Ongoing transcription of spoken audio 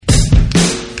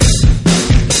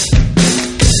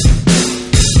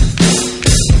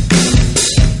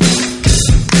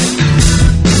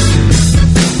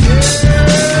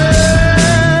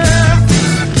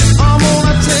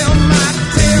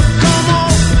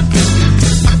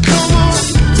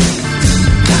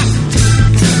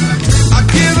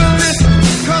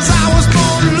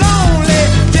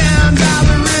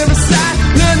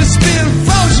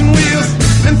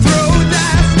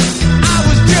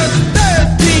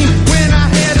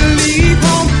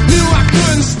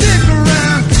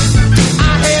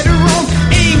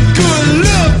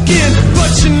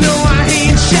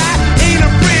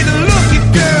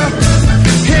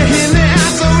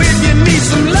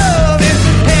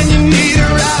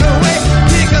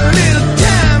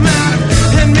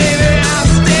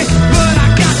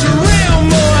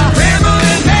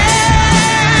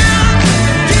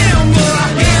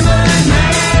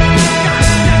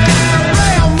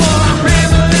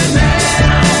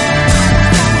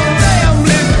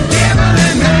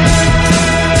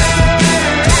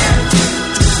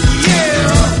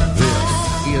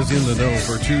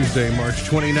Tuesday, March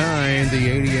 29,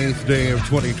 the 88th day of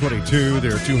 2022.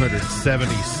 There are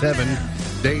 277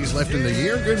 days left in the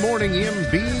year. Good morning,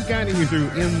 MB, guiding you through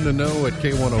In the Know at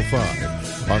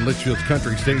K105 on Litchfield's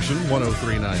Country Station,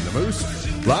 103.9 The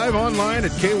Moose. Live online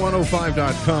at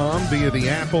K105.com via the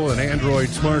Apple and Android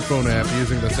smartphone app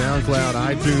using the SoundCloud,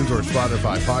 iTunes, or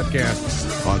Spotify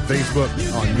podcast, on Facebook,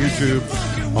 on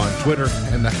YouTube, on Twitter,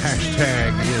 and the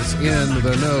hashtag is In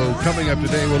the Know. Coming up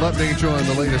today, we'll update you on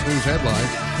the latest news headlines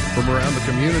from around the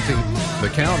community, the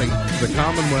county, the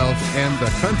Commonwealth, and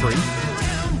the country.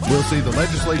 We'll see the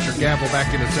legislature gavel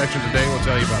back into session today. We'll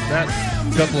tell you about that.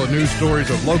 A couple of news stories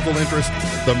of local interest.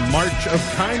 The March of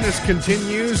Kindness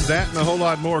continues. That and a whole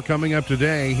lot more coming up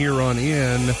today here on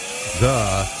In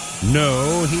the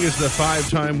Know. He is the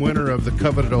 5-time winner of the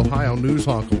coveted Ohio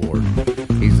Newshawk Award.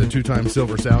 He's the 2-time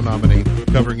Silver Sound nominee,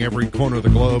 covering every corner of the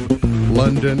globe.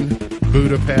 London,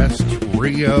 Budapest,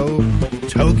 Rio,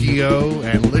 Tokyo,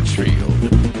 and Litchfield.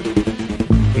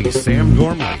 He's Sam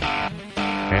Gormley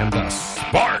and the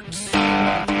Sparks.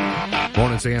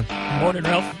 Morning, Sam. Morning,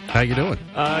 Ralph. How you doing?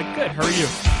 Good. How are you?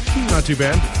 Not too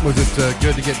bad. Was it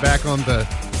good to get back on the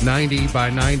 90 by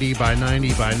 90 by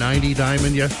 90 by 90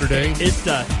 diamond yesterday?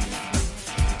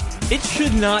 It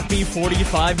should not be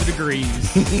 45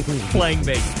 degrees playing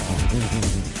baseball.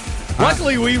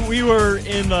 Luckily, we were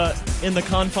in the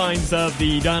confines of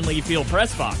the Donley Field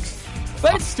press box.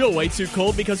 But it's still way too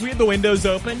cold because we had the windows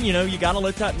open. You know, you got to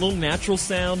let that little natural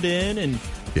sound in and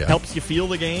helps you feel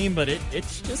the game, but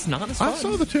it's just not as fun. I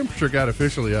saw the temperature got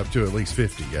officially up to at least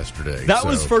 50 yesterday. That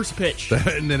was first pitch.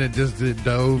 And then it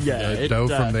dove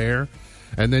from there.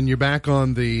 And then you're back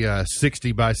on the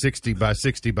 60 by 60 by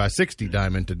 60 by 60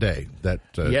 diamond today.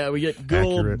 We get good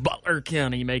old Butler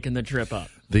County making the trip up.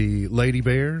 The Lady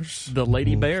Bears. The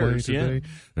Lady Bears, yeah.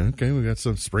 Okay, we got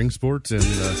some spring sports in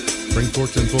full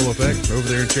effect. Over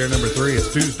there in chair number 3,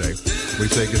 it's Tuesday. We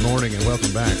say good morning and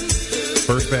welcome back.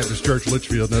 First Baptist Church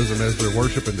Litchfield knows him as their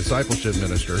worship and discipleship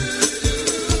minister.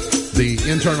 The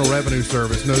Internal Revenue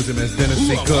Service knows him as Dennis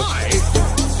C. Cook.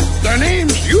 The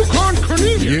name's Yukon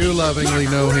Cornelius. You lovingly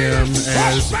know him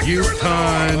as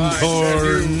Yukon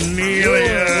Cornelius. Looking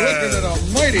at a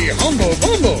mighty Humble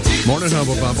Bumble. Morning,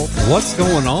 Humble Bumble. What's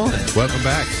going on? Welcome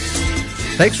back.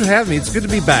 Thanks for having me. It's good to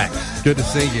be back. Good to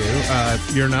see you.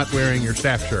 You're not wearing your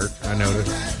staff shirt, I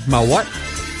noticed. My what?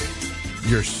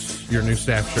 Your new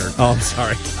staff shirt. Oh, I'm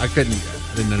sorry. I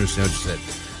didn't understand what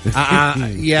you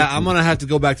said. Yeah, I'm going to have to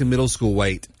go back to middle school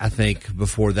weight, I think,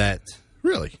 before that.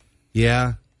 Really?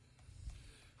 Yeah.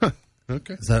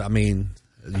 Okay. I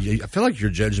feel like you're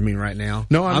judging me right now.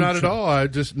 No, I'm not at all.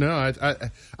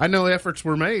 I know efforts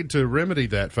were made to remedy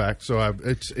that fact, so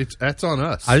that's on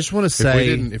us. I just want to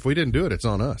say, if we didn't do it, it's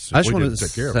on us. I just want to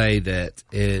say that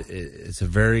it's a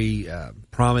very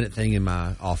prominent thing in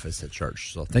my office at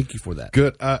church. So thank you for that.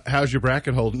 Good. How's your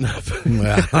bracket holding up?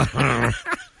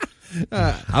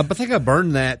 I think I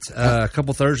burned that a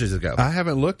couple Thursdays ago. I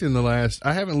haven't looked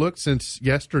since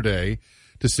yesterday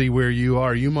to see where you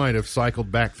are. You might have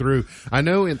cycled back through. I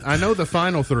know the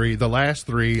final 3, the last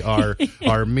 3 are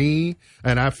me,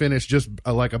 and I finished just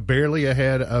barely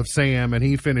ahead of Sam, and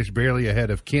he finished barely ahead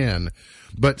of Ken.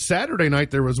 But Saturday night,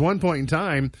 there was one point in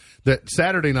time that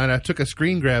I took a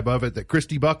screen grab of it that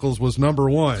Christy Buckles was number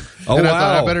 1. Oh, and I wow.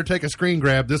 thought I better take a screen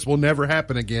grab. This will never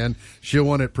happen again. She'll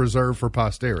want it preserved for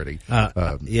posterity. Yeah,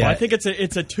 well, I think it's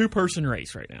a 2-person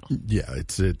race right now. Yeah,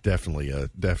 it's definitely a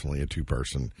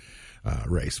 2-person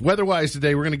race. Weather-wise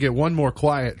today, we're going to get one more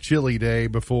quiet, chilly day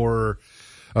before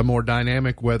a more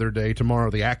dynamic weather day.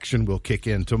 Tomorrow, the action will kick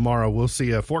in. Tomorrow, we'll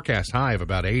see a forecast high of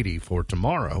about 80 for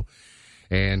tomorrow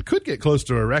and could get close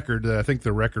to a record. I think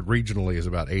the record regionally is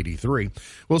about 83.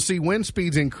 We'll see wind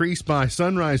speeds increase by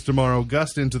sunrise tomorrow,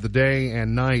 gusts into the day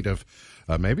and night of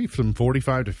maybe some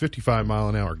 45 to 55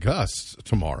 mile-an-hour gusts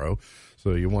tomorrow.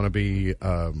 So you want to be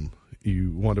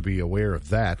aware of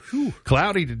that. Whew.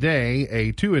 Cloudy today,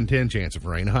 a 2 in 10 chance of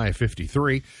rain, high of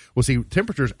 53. We'll see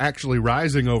temperatures actually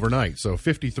rising overnight. So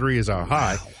 53 is our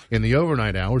high. In the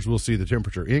overnight hours, we'll see the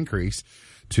temperature increase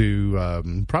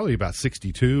to probably about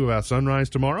 62 about sunrise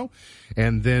tomorrow.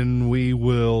 And then we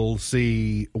will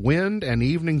see wind and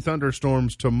evening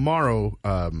thunderstorms tomorrow.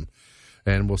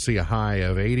 And we'll see a high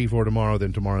of 80 for tomorrow,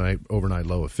 then tomorrow night, overnight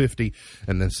low of 50,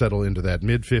 and then settle into that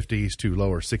mid-50s to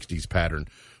lower 60s pattern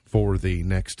for the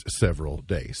next several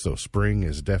days. So spring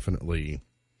is definitely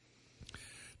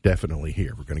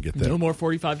here. We're going to get that. No more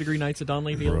 45-degree nights at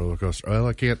Donley Field. Roller coaster. Well,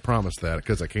 I can't promise that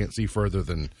because I can't see further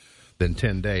than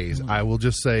 10 days. I will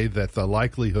just say that the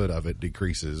likelihood of it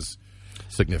decreases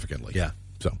significantly. Yeah.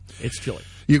 So It's chilly.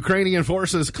 Ukrainian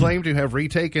forces claim to have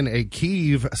retaken a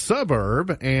Kyiv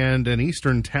suburb and an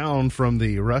eastern town from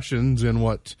the Russians in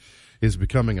what is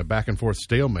becoming a back-and-forth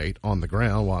stalemate on the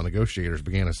ground while negotiators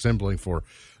began assembling for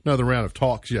another round of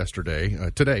talks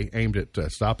today aimed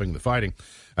at stopping the fighting.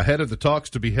 Ahead of the talks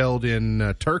to be held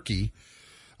in Turkey,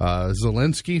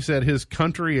 Zelensky said his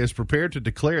country is prepared to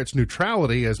declare its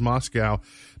neutrality as Moscow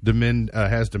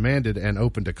has demanded and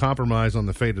opened a compromise on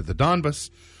the fate of the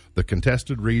Donbas, the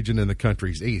contested region in the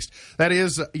country's east. That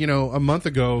is, a month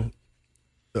ago,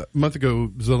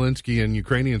 Zelensky and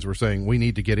Ukrainians were saying we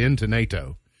need to get into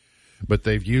NATO, but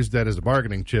they've used that as a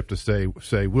bargaining chip to say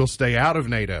we'll stay out of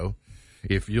NATO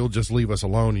if you'll just leave us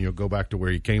alone and you'll go back to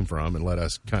where you came from and let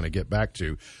us kind of get back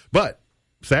to. But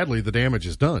sadly, the damage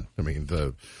is done. I mean,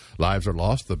 the lives are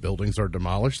lost, the buildings are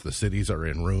demolished, the cities are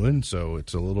in ruin. So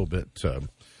it's a little bit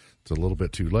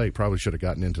too late. Probably should have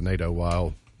gotten into NATO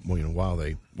while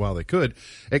they could.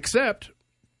 Except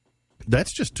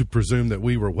that's just to presume that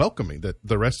we were welcoming, that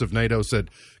the rest of NATO said,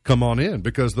 "Come on in,"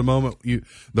 because the moment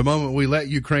we let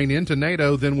Ukraine into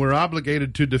NATO, then we're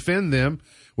obligated to defend them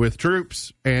with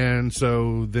troops, and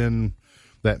so then.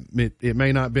 That it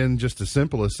may not have been just as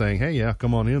simple as saying, hey, yeah,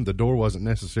 come on in. The door wasn't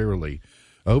necessarily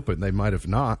open. They might have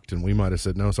knocked, and we might have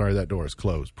said, no, sorry, that door is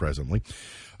closed presently.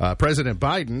 President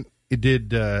Biden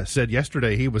said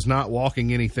yesterday he was not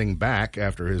walking anything back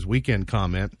after his weekend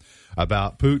comment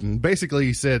about Putin. Basically,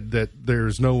 he said that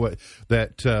there's no way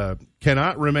that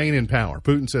cannot remain in power.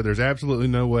 Putin said there's absolutely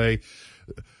no way.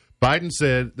 Biden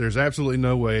said there's absolutely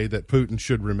no way that Putin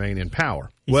should remain in power.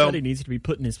 He said he needs to be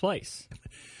put in his place.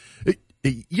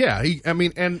 Yeah, I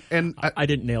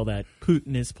didn't nail that. Putin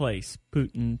in his place.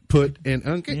 Putin put in.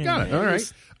 Okay, got it. All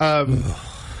right.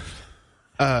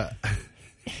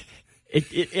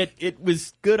 It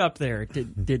was good up there.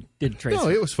 Did Tracy? No,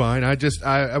 it was fine. I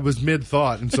was mid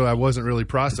thought, and so I wasn't really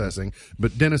processing.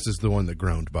 But Dennis is the one that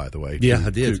groaned, by the way. Yeah,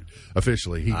 I did.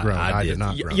 Officially, he groaned. I did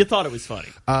not groan. You thought it was funny.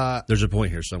 There's a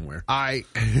point here somewhere.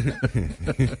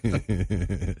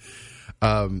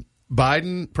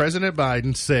 President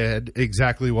Biden said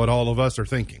exactly what all of us are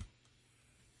thinking.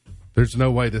 There's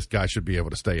no way this guy should be able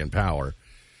to stay in power.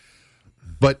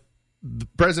 But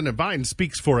President Biden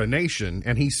speaks for a nation,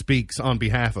 and he speaks on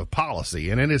behalf of policy.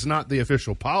 And it is not the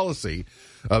official policy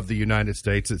of the United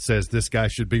States that says this guy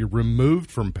should be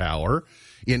removed from power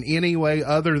in any way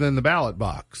other than the ballot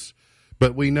box.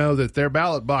 But we know that their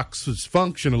ballot boxes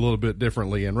function a little bit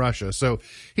differently in Russia. So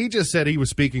he just said he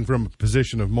was speaking from a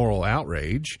position of moral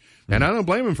outrage, and I don't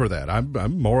blame him for that.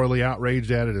 I'm morally outraged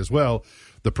at it as well.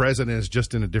 The president is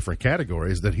just in a different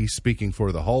category, is that he's speaking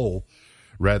for the whole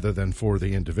rather than for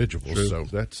the individuals. True. So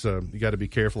that's you got to be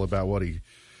careful about what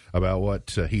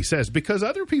he says, because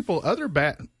I don't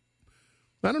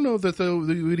know that they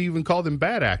would even call them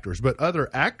bad actors, but other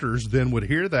actors then would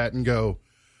hear that and go,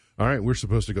 all right, we're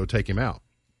supposed to go take him out.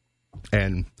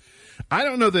 And I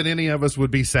don't know that any of us would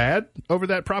be sad over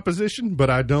that proposition, but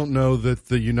I don't know that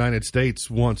the United States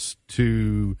wants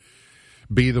to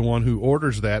be the one who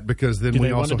orders that, because then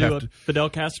we also have to Fidel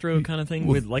Castro kind of thing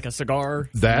with like a cigar.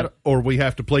 That, or we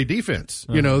have to play defense.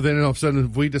 Then all of a sudden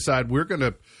if we decide we're going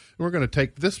to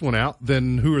take this one out,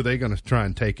 then who are they going to try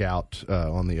and take out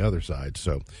on the other side?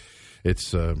 So it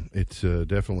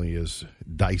definitely is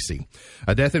dicey.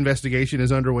 A death investigation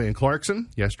is underway in Clarkson.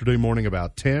 Yesterday morning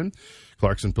about 10,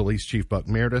 Clarkson Police Chief Buck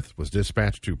Meredith was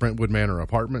dispatched to Brentwood Manor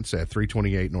Apartments at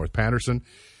 328 North Patterson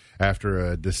after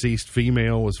a deceased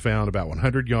female was found about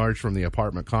 100 yards from the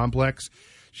apartment complex.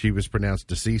 She was pronounced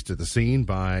deceased at the scene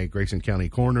by Grayson County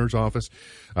Coroner's Office.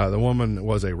 The woman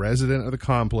was a resident of the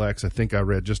complex. I think I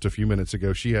read just a few minutes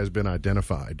ago. She has been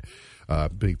identified. I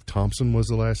believe Thompson was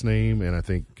the last name, and I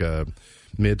think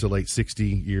mid to late 60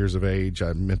 years of age.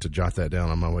 I meant to jot that down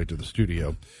on my way to the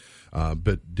studio,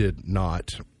 but did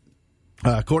not.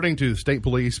 According to State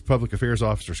Police Public Affairs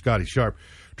Officer Scotty Sharp,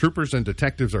 troopers and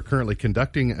detectives are currently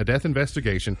conducting a death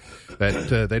investigation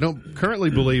that they don't currently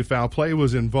believe foul play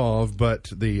was involved,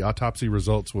 but the autopsy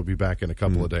results will be back in a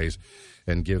couple of days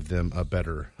and give them a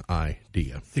better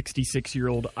idea.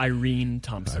 66-year-old Irene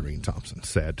Thompson.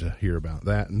 Sad to hear about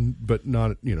that, but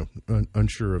not,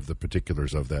 unsure of the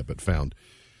particulars of that, but found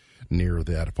near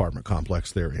that apartment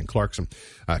complex there in Clarkson.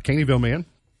 Caneyville man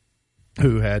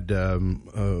who had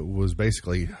was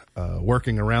basically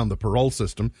working around the parole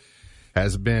system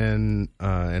has been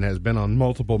on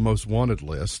multiple most wanted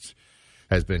lists,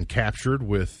 has been captured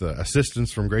with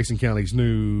assistance from Grayson County's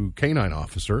new canine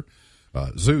officer,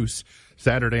 Zeus.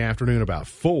 Saturday afternoon about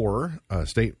 4,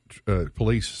 state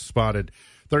police spotted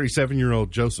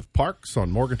 37-year-old Joseph Parks on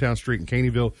Morgantown Street in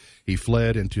Caneyville. He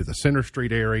fled into the Center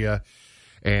Street area,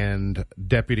 And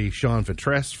Deputy Sean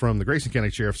Ventress from the Grayson County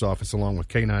Sheriff's Office, along with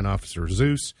K-9 Officer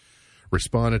Zeus,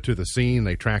 responded to the scene.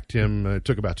 They tracked him. It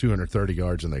took about 230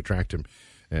 yards, and they tracked him,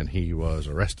 and he was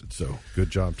arrested. So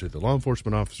good job to the law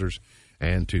enforcement officers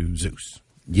and to Zeus.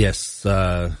 Yes,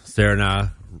 Sarah and I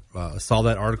saw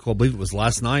that article. I believe it was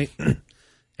last night,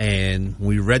 and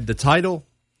we read the title.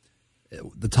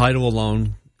 The title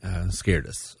alone scared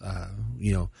us.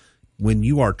 When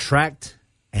you are tracked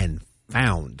and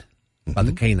found by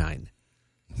the K-9,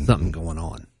 something going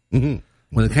on. Mm-hmm.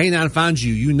 When the K-9 finds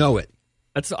you, you know it.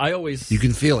 You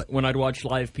can feel it. When I'd watch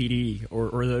Live PD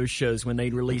or those shows when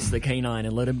they'd release the K-9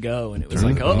 and let him go, and it was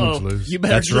like, you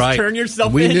better turn yourself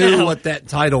in. We knew now. what that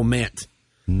title meant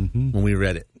when we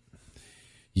read it.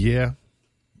 Yeah.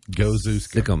 Go Zeus.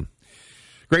 Stick 'em.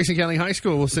 Grayson County High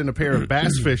School will send a pair of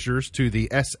bass fishers to the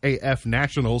SAF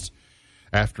Nationals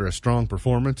after a strong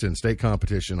performance in state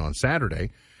competition on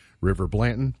Saturday. River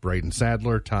Blanton, Braden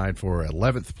Sadler tied for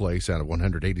 11th place out of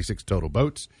 186 total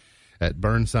boats at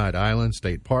Burnside Island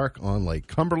State Park on Lake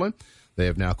Cumberland. They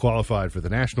have now qualified for the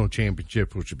national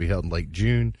championship, which will be held in late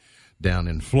June down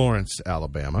in Florence,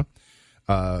 Alabama.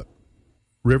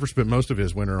 River spent most of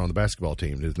his winter on the basketball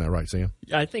team. Isn't that right, Sam?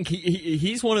 I think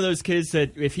he's one of those kids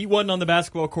that if he wasn't on the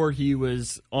basketball court, he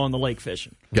was on the lake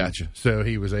fishing. Gotcha. So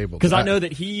he was able to. Because I know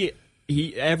that he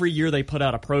every year they put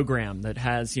out a program that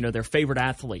has, their favorite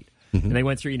athlete. Mm-hmm. And they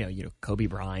went through, Kobe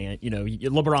Bryant,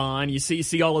 LeBron. You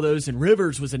see all of those, and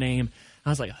Rivers was a name. I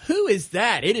was like, who is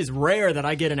that? It is rare that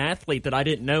I get an athlete that I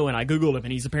didn't know, and I Googled him,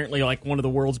 and he's apparently like one of the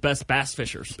world's best bass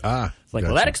fishers. It's like, gotcha.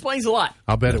 Well, that explains a lot.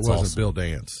 I'll bet That's it wasn't awesome. Bill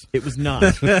Dance. It was not.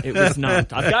 It was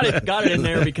not. I've got it in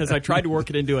there because I tried to work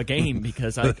it into a game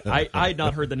because I had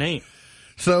not heard the name.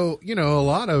 So, a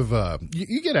lot of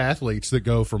you get athletes that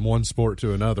go from one sport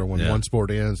to another. When one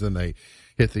sport ends, then they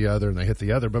hit the other and they hit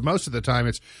the other. But most of the time,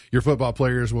 it's your football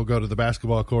players will go to the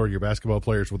basketball court. Your basketball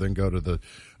players will then go to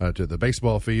the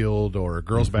baseball field, or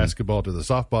girls basketball to the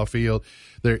softball field.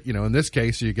 There, in this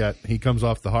case, he comes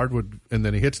off the hardwood and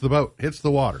then he hits the boat, hits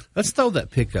the water. Let's throw that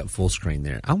pickup full screen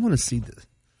there. I want to see this.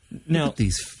 Now, look at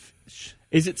these fish.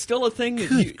 Is it still a thing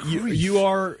that you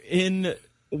are in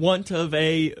want of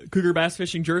a Cougar bass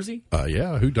fishing jersey?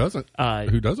 Yeah, who doesn't?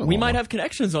 Who doesn't? We might have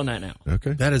connections on that now.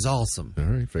 Okay, that is awesome. All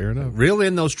right, fair enough. Reel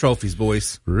in those trophies,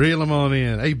 boys. Reel them on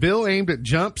in. A bill aimed at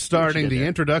jump-starting the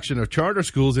introduction of charter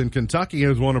schools in Kentucky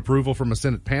has won approval from a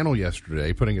Senate panel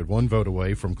yesterday, putting it one vote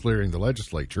away from clearing the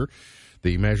legislature.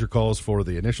 The measure calls for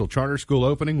the initial charter school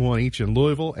opening, one each in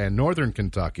Louisville and Northern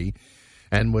Kentucky,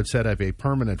 and would set up a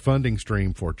permanent funding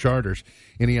stream for charters.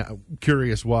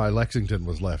 Curious why Lexington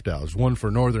was left out. There's one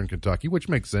for Northern Kentucky, which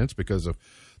makes sense because of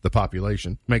the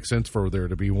population. Makes sense for there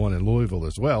to be one in Louisville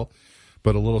as well,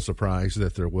 but a little surprised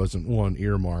that there wasn't one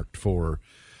earmarked for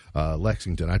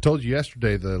Lexington. I told you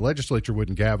yesterday the legislature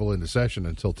wouldn't gavel into session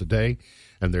until today,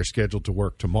 and they're scheduled to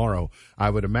work tomorrow. I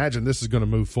would imagine this is going to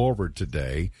move forward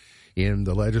today in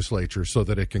the legislature so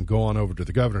that it can go on over to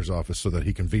the governor's office so that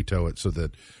he can veto it, so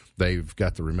that they've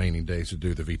got the remaining days to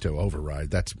do the veto override.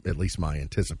 That's at least my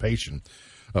anticipation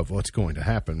of what's going to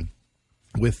happen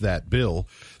with that bill.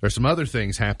 There's some other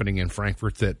things happening in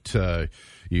Frankfort that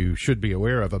you should be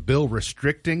aware of. A bill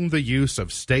restricting the use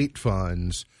of state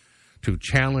funds to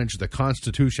challenge the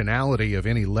constitutionality of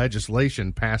any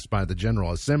legislation passed by the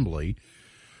General Assembly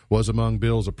was among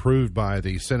bills approved by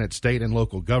the Senate State and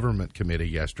Local Government Committee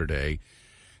yesterday.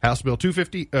 House Bill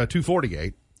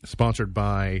 248, sponsored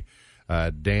by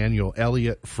Daniel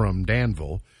Elliott from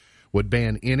Danville, would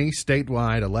ban any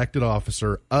statewide elected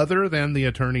officer other than the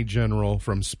Attorney General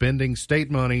from spending state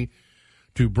money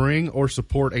to bring or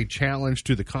support a challenge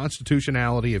to the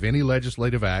constitutionality of any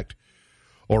legislative act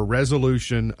or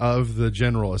resolution of the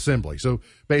General Assembly. So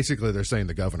basically they're saying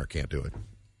the governor can't do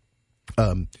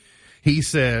it. He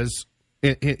says,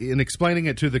 in explaining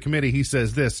it to the committee, he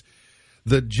says this: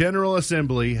 the General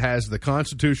Assembly has the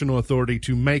constitutional authority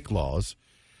to make laws.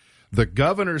 The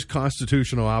governor's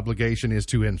constitutional obligation is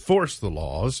to enforce the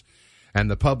laws, and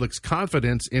the public's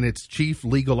confidence in its chief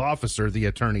legal officer, the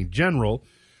Attorney General,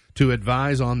 to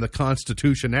advise on the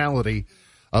constitutionality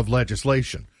of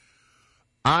legislation.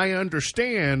 I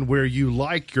understand where you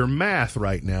like your math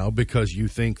right now because you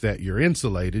think that you're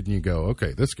insulated and you go,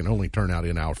 okay, this can only turn out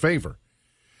in our favor.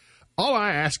 All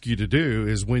I ask you to do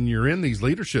is when you're in these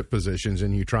leadership positions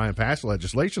and you try and pass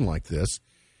legislation like this,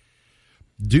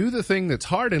 do the thing that's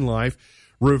hard in life,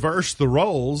 reverse the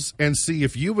roles, and see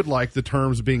if you would like the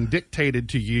terms being dictated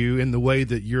to you in the way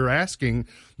that you're asking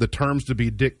the terms to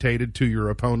be dictated to your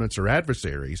opponents or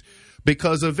adversaries,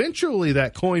 because eventually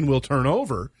that coin will turn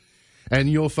over and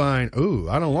you'll find, ooh,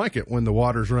 I don't like it when the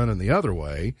water's running the other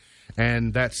way.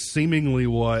 And that's seemingly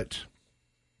what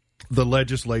the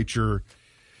legislature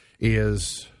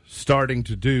is starting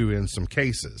to do in some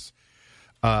cases.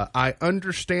 I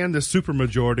understand the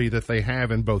supermajority that they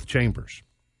have in both chambers.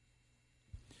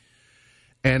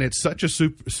 And it's such a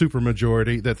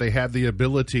supermajority that they have the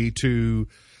ability to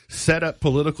set up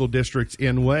political districts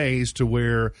in ways to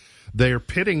where they're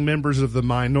pitting members of the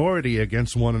minority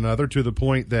against one another, to the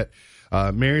point that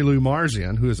Mary Lou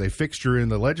Marzian, who is a fixture in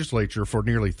the legislature for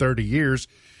nearly 30 years,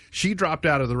 she dropped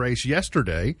out of the race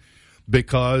yesterday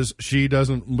because she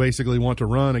doesn't basically want to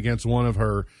run against one of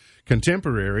her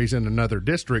contemporaries in another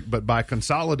district. But by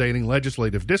consolidating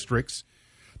legislative districts,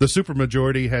 the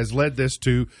supermajority has led this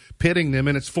to pitting them,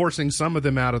 and it's forcing some of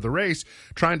them out of the race,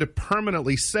 trying to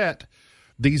permanently set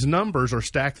these numbers or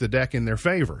stack the deck in their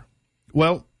favor.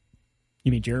 Well,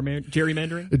 you mean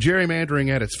gerrymandering? Gerrymandering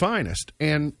at its finest.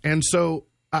 And so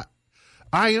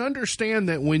I understand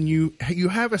that when you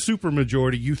have a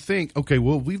supermajority, you think, okay,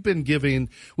 well, we've been given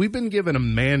a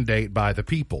mandate by the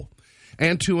people.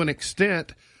 And to an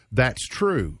extent, that's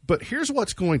true. But here's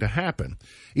what's going to happen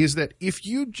is that if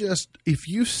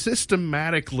you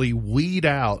systematically weed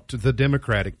out the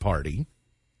Democratic Party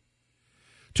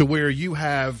to where you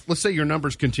have, let's say your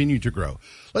numbers continue to grow.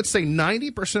 Let's say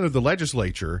 90% of the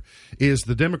legislature is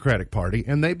the Democratic Party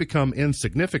and they become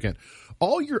insignificant.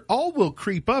 All will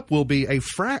creep up will be a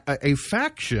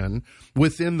faction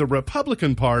within the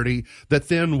Republican Party that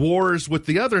then wars with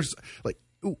the others. Like,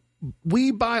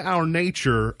 we by our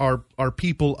nature are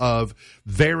people of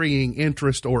varying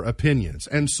interest or opinions.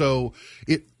 And so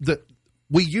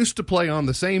we used to play on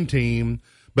the same team,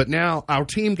 but now our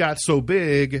team got so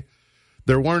big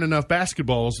there weren't enough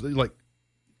basketballs. Like,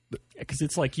 because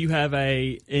it's like you have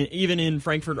even in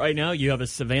Frankfurt right now, you have a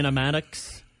Savannah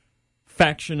Maddox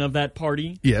faction of that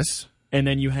party. Yes. And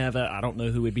then you have I don't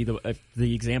know who would be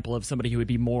the example of somebody who would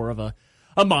be more of a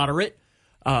moderate,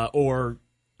 or,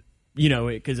 you know,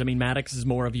 because, I mean, Maddox is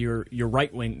more of your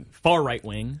right wing, far right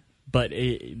wing, but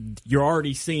you're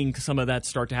already seeing some of that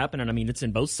start to happen. And I mean, it's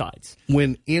in both sides.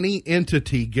 When any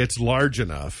entity gets large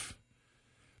enough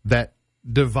that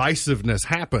divisiveness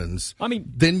happens, I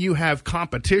mean, then you have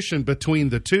competition between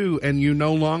the two, and you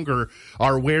no longer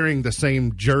are wearing the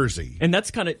same jersey. And that's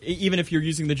kind of, even if you're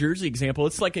using the jersey example,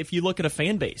 it's like if you look at a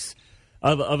fan base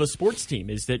of a sports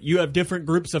team, is that you have different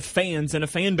groups of fans in a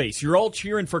fan base. You're all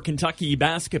cheering for Kentucky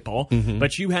basketball,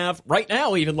 but you have, right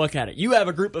now, even look at it, you have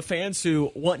a group of fans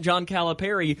who want John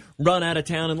Calipari run out of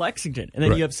town in Lexington. And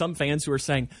then you have some fans who are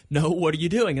saying, no, what are you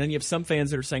doing? And then you have some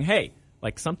fans that are saying, hey,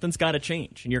 like, something's got to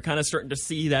change. And you're kind of starting to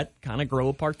see that kind of grow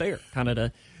apart there, kind of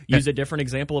to use a different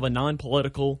example of a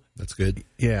non-political. That's good.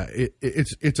 Yeah,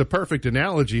 it's a perfect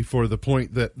analogy for the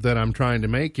point that I'm trying to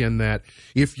make, in that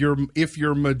if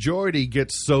your majority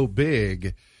gets so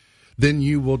big, then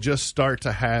you will just start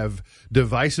to have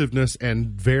divisiveness and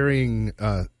varying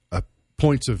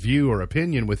points of view or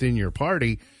opinion within your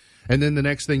party. And then the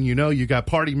next thing you know, you got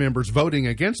party members voting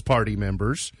against party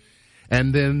members.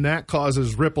 And then that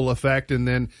causes ripple effect, and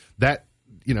then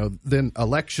then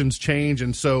elections change.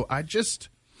 And so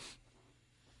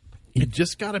you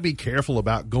just got to be careful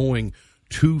about going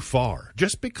too far.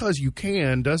 Just because you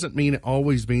can doesn't mean it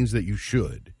always means that you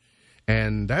should.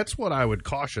 And that's what I would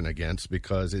caution against,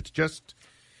 because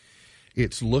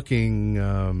it's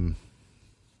looking,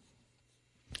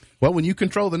 well, when you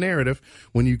control the narrative,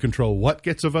 when you control what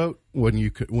gets a vote, when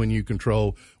you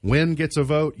control when gets a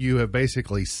vote, you have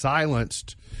basically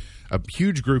silenced a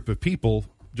huge group of people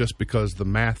just because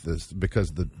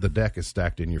the deck is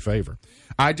stacked in your favor.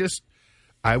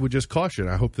 I would just caution.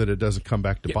 I hope that it doesn't come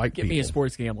back to bite people. Get me a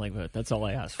sports gambling vote. That's all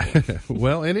I ask for.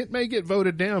 Well, and it may get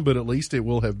voted down, but at least it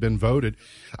will have been voted.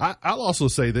 I'll also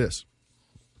say this.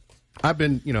 I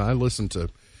listen to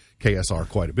KSR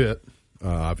quite a bit.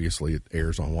 Obviously, it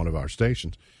airs on one of our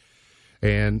stations.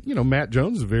 And, Matt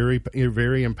Jones is very,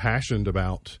 very impassioned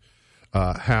about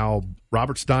how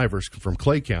Robert Stivers from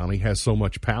Clay County has so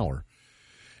much power.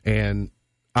 And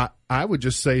I would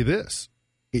just say this.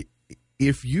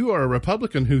 If you are a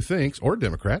Republican who thinks, or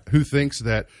Democrat, who thinks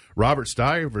that Robert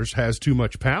Stivers has too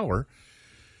much power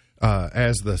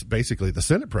as basically the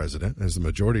Senate president, as the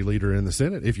majority leader in the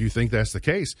Senate, if you think that's the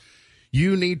case,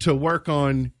 you need to work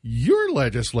on your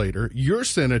legislator, your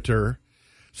senator,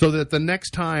 so that the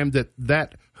next time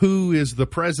that who is the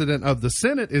president of the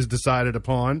Senate is decided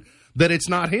upon, that it's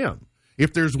not him.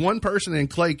 If there's one person in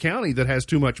Clay County that has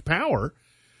too much power,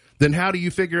 then how do you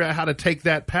figure out how to take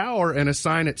that power and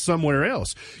assign it somewhere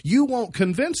else? You won't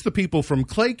convince the people from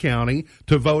Clay County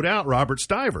to vote out Robert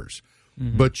Stivers,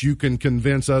 but you can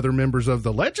convince other members of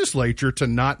the legislature to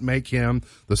not make him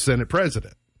the Senate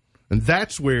president. And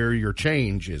that's where your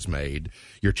change is made.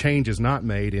 Your change is not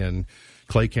made in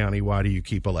Clay County, why do you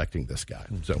keep electing this guy?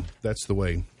 So that's the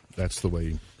way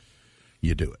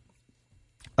you do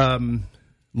it.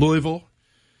 Louisville,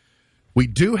 we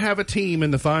do have a team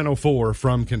in the Final Four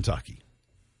from Kentucky.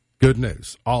 Good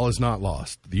news. All is not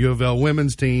lost. The U of L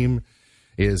women's team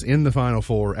is in the Final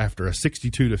Four after a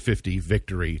 62-50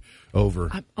 victory over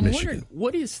I'm Michigan. wondering,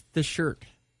 what is the shirt?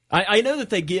 I know that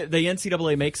the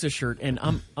NCAA makes a shirt, and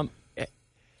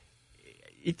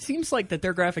it seems like that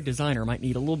their graphic designer might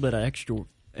need a little bit of extra.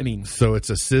 I mean, So it's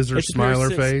a scissor it's a pair of smiler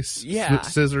scissors. face? Yeah.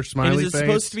 Scissor smiley and is it face?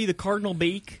 supposed to be the cardinal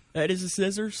beak that is the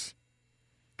scissors?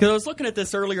 Because I was looking at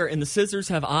this earlier, and the scissors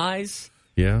have eyes.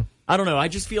 Yeah. I don't know. I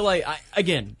just feel like,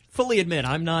 again, fully admit,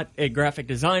 I'm not a graphic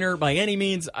designer by any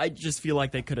means. I just feel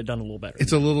like they could have done a little better.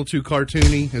 It's a little too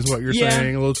cartoony, is what you're Yeah.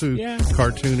 saying. A little too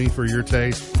cartoony for your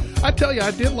taste. I tell you,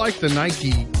 I did like the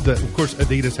Nike. Of course,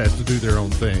 Adidas has to do their own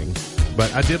thing,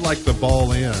 but I did like the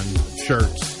ball-in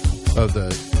shirts of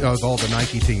all the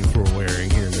Nike teams were wearing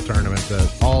here in the tournament. The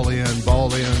all-in,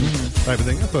 ball-in type of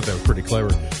thing. I thought that was pretty clever.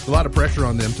 A lot of pressure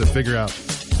on them to figure out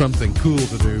something cool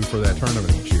to do for that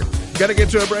tournament each year. Got to get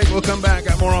to a break. We'll come back.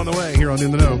 Got more on the way here on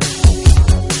In the Know.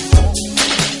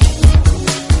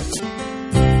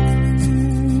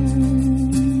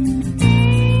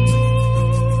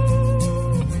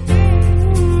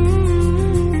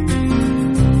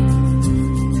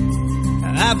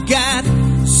 I've got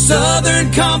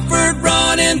Southern comfort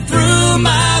running through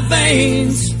my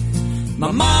veins.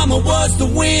 My mama was the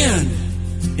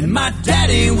wind, and my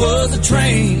daddy was a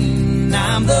train.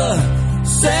 I'm the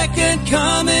second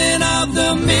coming of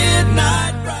the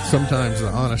midnight ride. Sometimes the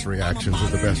honest reactions are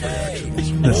the best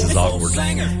reactions. This is awkward.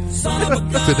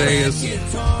 Today is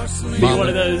Be one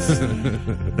of those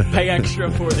pay extra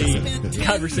for the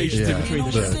conversations in between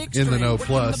the shows. In the Know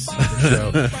Plus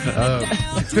show.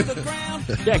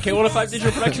 Yeah, K105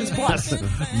 Digital Productions Plus.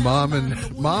 Mom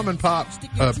and Pop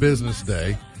Business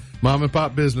Day. Mom and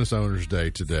Pop Business Owners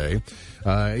Day today.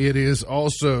 It is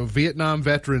also Vietnam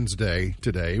Veterans Day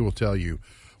today. We'll tell you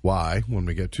why when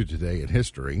we get to Today in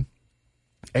History.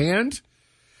 And,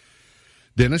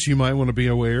 Dennis, you might want to be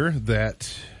aware that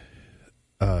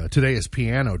today is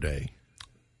Piano Day.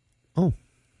 Oh,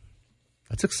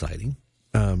 that's exciting.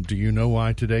 Do you know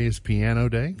why today is Piano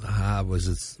Day? I would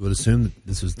assume that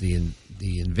this was the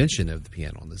invention of the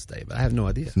piano on this day, but I have no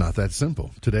idea. It's not that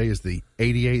simple. Today is the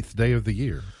 88th day of the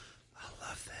year. I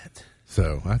love that.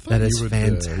 So I thought That is you would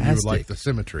fantastic. like the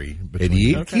symmetry between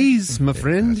 88 keys, my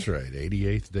friend. That's right.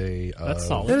 88th day That's of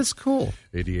solid. That is cool.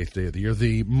 88th day of the year.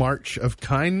 The March of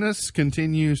Kindness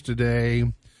continues today.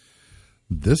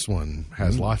 This one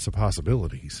has lots of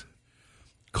possibilities.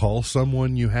 Call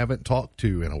someone you haven't talked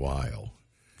to in a while.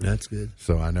 That's good.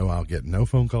 So I know I'll get no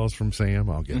phone calls from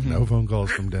Sam. I'll get no phone calls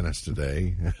from Dennis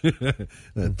today.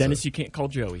 Dennis, you can't call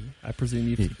Joey. I presume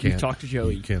you've Can't- talked to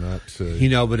Joey. You cannot.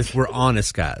 But if we're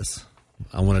honest, guys,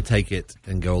 I want to take it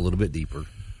and go a little bit deeper.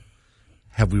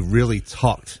 Have we really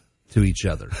talked to each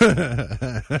other?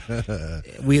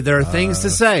 There are things to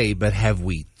say, but have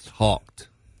we talked?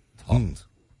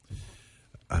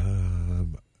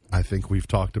 I think we've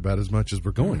talked about as much as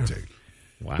we're going to.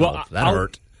 Wow, Well, that I'll-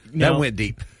 hurt. now- That went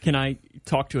deep. Can I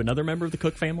talk to another member of the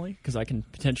Cook family? Because I can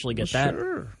potentially get that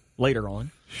later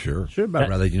on. Sure. I'd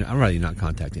rather you not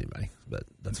contact anybody, but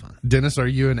that's fine. Dennis, are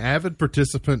you an avid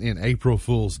participant in April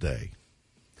Fool's Day?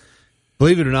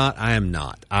 Believe it or not, I am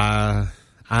not.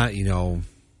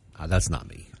 That's not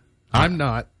me. I'm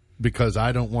not, because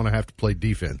I don't want to have to play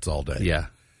defense all day. Yeah.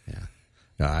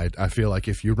 I feel like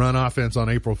if you run offense on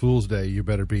April Fool's Day, you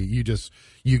better be,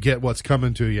 you get what's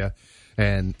coming to you,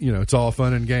 and, it's all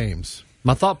fun and games.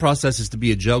 My thought process is to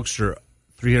be a jokester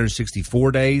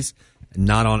 364 days, and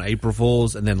not on April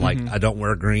Fools, and then I don't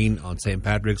wear green on St.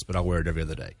 Patrick's, but I wear it every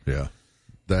other day. Yeah.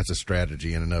 That's a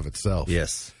strategy in and of itself.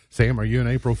 Yes. Sam, are you an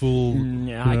April Fool?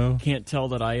 Yeah, I can't tell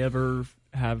that I ever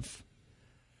have.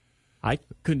 I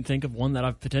couldn't think of one that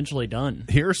I've potentially done.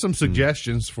 Here are some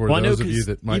suggestions for Well, I know, those of 'cause you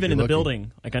that might even be in the looking.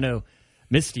 building, like I know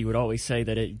Misty would always say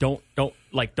that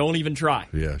don't even try.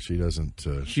 Yeah, she doesn't.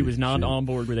 She was not on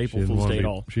board with April Fool's Day at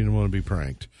all. She didn't want to be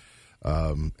pranked.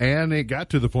 And it got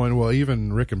to the point, well,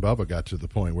 even Rick and Bubba got to the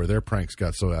point where their pranks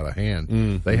got so out of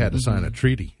hand, they had to sign a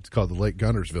treaty. It's called the Lake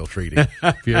Guntersville Treaty.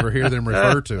 If you ever hear them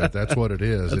refer to it, that's what it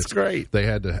is. That's great. They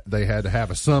had to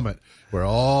have a summit where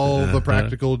all the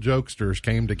practical jokesters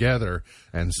came together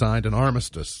and signed an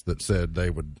armistice that said they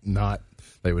would not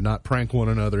prank one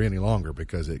another any longer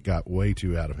because it got way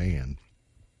too out of hand.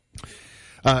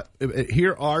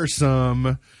 Here are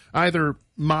some either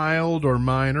mild or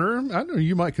minor, I don't know,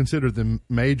 you might consider them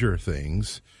major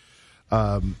things.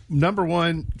 Number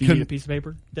one, Do you need a piece of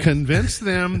paper? convince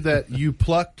them that you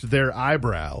plucked their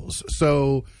eyebrows.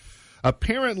 So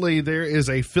apparently there is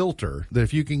a filter that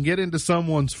if you can get into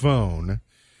someone's phone,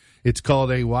 it's called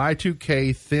a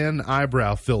Y2K thin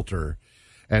eyebrow filter.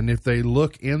 And if they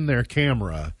look in their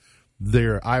camera,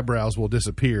 their eyebrows will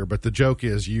disappear. But the joke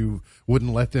is you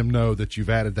wouldn't let them know that you've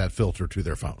added that filter to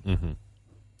their phone. Mm-hmm.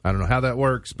 I don't know how that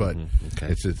works, but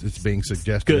it's being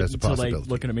suggested Good as a until possibility. they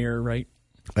look in a mirror, right?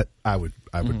 I would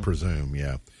presume,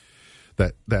 yeah.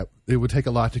 That it would take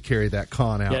a lot to carry that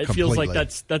con out. Yeah, it completely. feels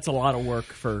like that's a lot of work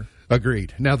for.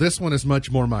 Agreed. Now this one is much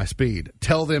more my speed.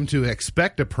 Tell them to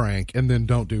expect a prank and then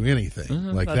don't do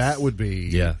anything. Like that would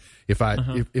be If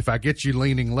I get you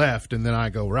leaning left and then I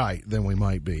go right, then we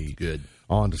might be good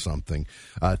onto something.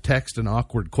 Text an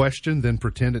awkward question, then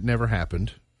pretend it never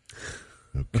happened.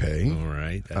 Okay. All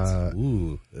right.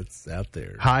 That's out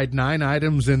there. Hide 9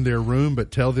 items in their room, but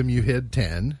tell them you hid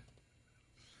 10.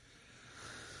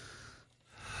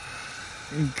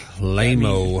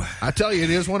 Lame-o. I tell you, it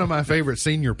is one of my favorite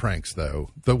senior pranks, though.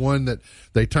 The one that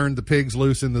they turned the pigs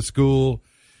loose in the school,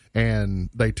 and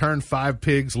they turned 5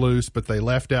 pigs loose, but they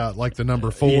left out like the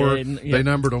number 4. They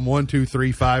numbered them 1, 2,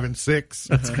 3, 5, and 6.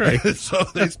 That's great. So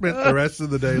they spent the rest of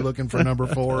the day looking for number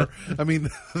 4. I mean,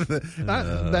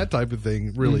 that type of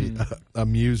thing really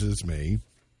amuses me.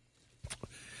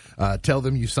 Tell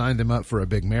them you signed them up for a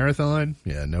big marathon.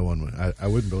 Yeah, no one would. I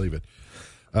wouldn't believe it.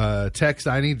 Text,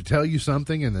 I need to tell you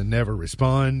something, and then never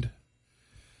respond.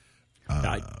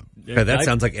 That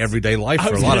sounds like everyday life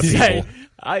for a lot of people.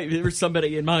 There's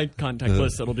somebody in my contact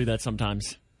list that'll do that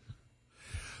sometimes.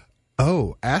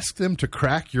 Oh, ask them to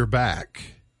crack your back.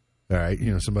 All right,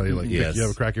 somebody like you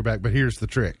ever crack your back, but here's the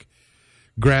trick.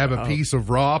 Grab a piece of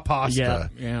raw pasta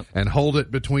and hold it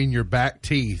between your back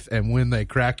teeth, and when they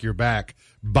crack your back,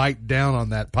 bite down on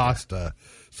that pasta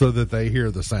so that they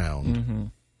hear the sound. Mm-hmm.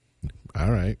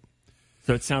 All right.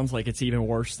 So it sounds like it's even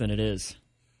worse than it is.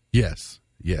 Yes.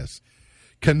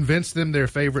 Convince them their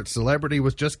favorite celebrity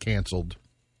was just canceled.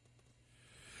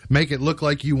 Make it look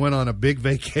like you went on a big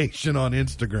vacation on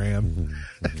Instagram,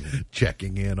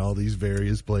 checking in all these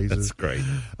various places. That's great.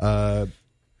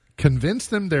 Convince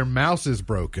them their mouse is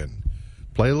broken.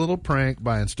 Play a little prank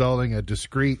by installing a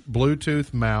discrete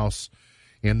Bluetooth mouse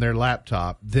in their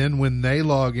laptop. Then when they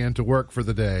log in to work for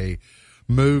the day,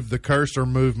 move the cursor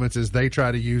movements as they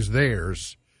try to use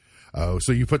theirs. Oh,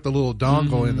 so you put the little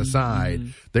dongle in the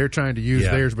side. They're trying to use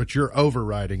theirs, but you're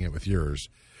overriding it with yours.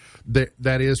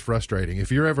 That is frustrating.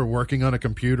 If you're ever working on a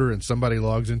computer and somebody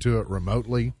logs into it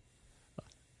remotely.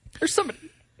 There's somebody...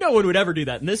 No one would ever do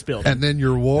that in this building. And then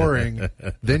you're warring.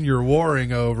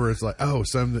 Over. It's like,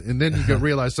 and then you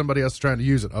realize somebody else is trying to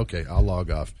use it. Okay, I'll log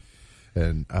off.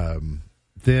 And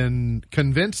then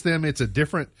convince them it's a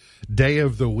different day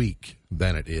of the week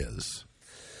than it is.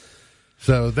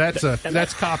 So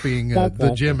that's copying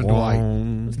the Jim and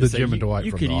Dwight. The Jim and Dwight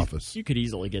from The Office. You could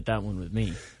easily get that one with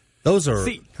me. Those are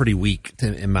pretty weak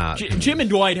in my opinion. Jim and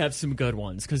Dwight have some good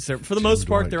ones because for the most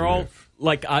part they're all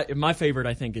like my favorite.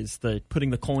 I think is the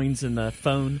putting the coins in the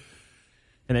phone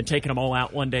and then taking them all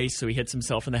out one day so he hits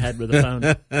himself in the head with the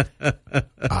phone.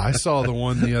 I saw the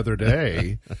one the other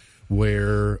day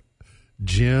where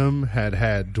Jim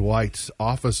had Dwight's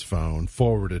office phone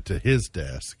forwarded to his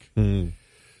desk.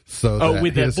 So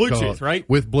with that Bluetooth, right?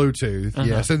 With Bluetooth,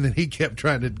 yes. And then he kept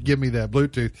trying to give me that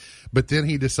Bluetooth, but then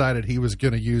he decided he was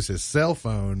going to use his cell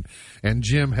phone, and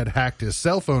Jim had hacked his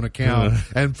cell phone account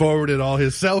and forwarded all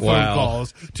his cell phone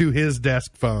calls to his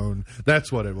desk phone. That's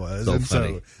what it was. So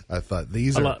funny. So I thought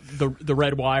these are the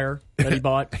red wire that he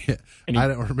bought. I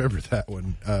don't remember that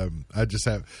one. I just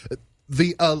have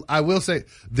I will say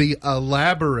the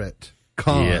elaborate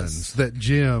cons that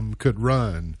Jim could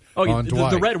run. Oh,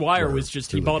 the red wire was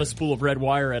just he bought a spool of red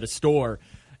wire at a store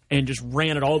and just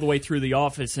ran it all the way through the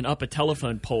office and up a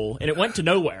telephone pole, and it went to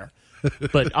nowhere.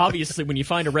 But obviously, when you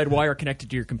find a red wire connected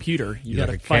to your computer, you got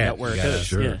to find out where it goes.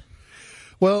 Sure. Yeah.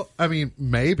 Well, I mean,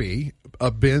 maybe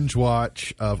a binge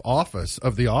watch of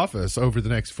The Office over the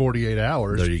next 48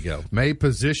 hours. There you go. May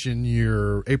position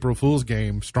your April Fool's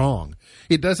game strong.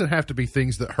 It doesn't have to be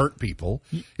things that hurt people.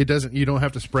 You don't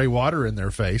have to spray water in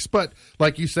their face. But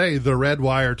like you say, the red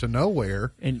wire to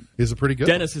nowhere is a pretty good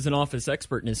Dennis one. is an Office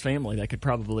expert in his family that could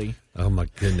probably Oh my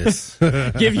goodness.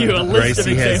 give you a list of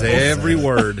Gracie examples. has every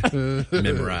word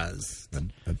memorized.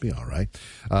 That'd be all right.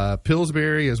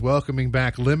 Pillsbury is welcoming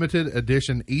back limited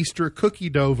edition Easter cookie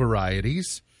dough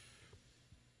varieties.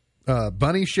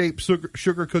 Bunny-shaped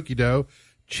sugar cookie dough.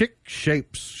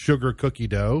 Chick-shaped sugar cookie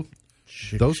dough.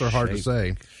 Those are hard to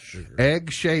say.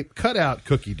 Egg-shaped cutout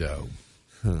cookie dough.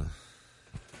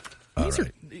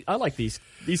 I like these.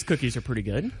 These cookies are pretty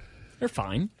good. They're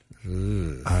fine.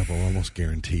 I will almost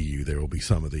guarantee you there will be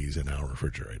some of these in our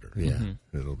refrigerator. Yeah.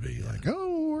 It'll be like,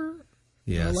 oh,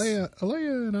 Yes. Alea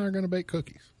and I are going to bake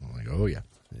cookies. I'm like, oh, yeah.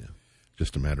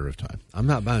 Just a matter of time. I'm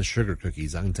not buying sugar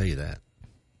cookies. I can tell you that.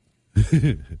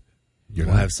 You'll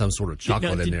We'll have some sort of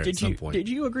chocolate in there at some you, point. Did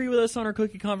you agree with us on our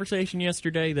cookie conversation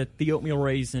yesterday that the oatmeal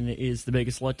raisin is the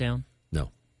biggest letdown? No.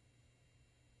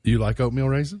 You like oatmeal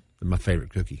raisin? They're my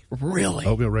favorite cookie. Really?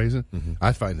 Oatmeal raisin?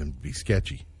 I find them to be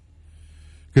sketchy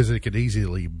because it could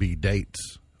easily be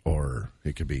dates or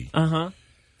it could be.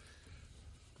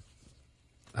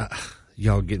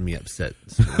 Y'all getting me upset.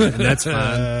 And that's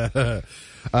fine.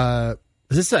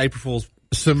 Is this the April Fool's?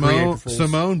 Simone Fools?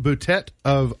 Boutet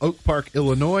of Oak Park,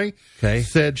 Illinois, Okay.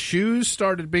 said shoes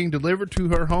started being delivered to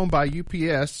her home by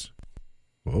UPS.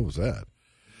 What was that?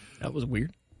 That was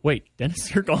weird. Wait,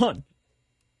 Dennis, you're gone.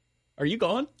 Are you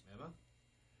gone?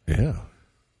 Yeah.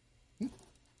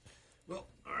 Well,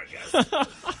 all right, guys.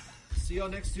 See y'all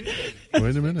next Tuesday.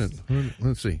 Wait a minute.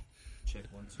 Let's see.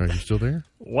 Are you still there?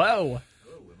 Whoa.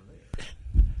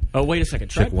 Oh, wait a second.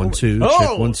 Check 1 2. Oh,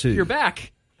 Check 1 2. You're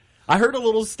back. I heard a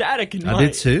little static in my... I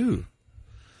did too.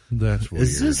 That's weird.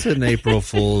 Is this an April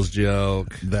Fool's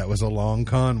joke? That was a long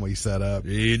con we set up.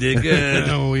 You did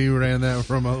good. We ran that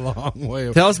from a long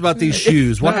way. Tell us about these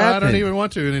shoes. What No, happened? I don't even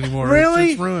want to anymore.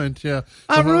 Really? It's ruined. Yeah,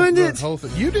 I ruined the it? whole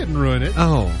thing. You didn't ruin it.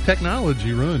 Oh.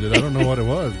 Technology ruined it. I don't know what it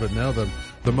was, but now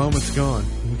the moment's gone.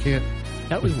 We can't.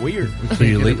 That was weird. So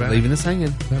you're get it back. leaving us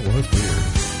hanging. That was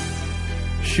weird.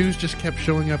 Shoes just kept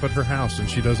showing up at her house, and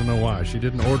she doesn't know why. She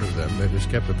didn't order them; they just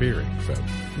kept appearing. So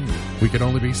we could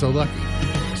only be so lucky,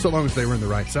 so long as they were in the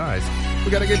right size.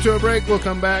 We got to get to a break. We'll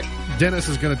come back. Dennis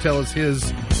is going to tell us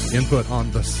his input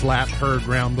on the slap heard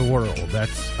round the world.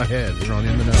 That's ahead. We're on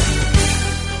In the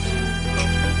Know.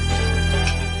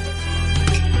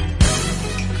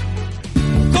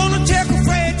 Gonna take a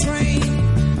freight train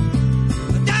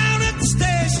down at the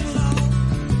station,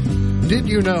 Lord. Did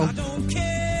you know I don't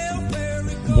care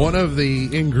where it one of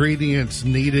the ingredients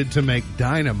needed to make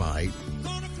dynamite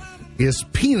is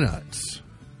peanuts?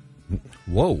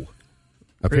 Whoa.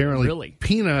 Apparently, Really?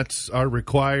 peanuts are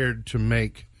required to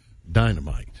make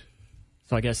dynamite.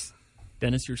 So I guess,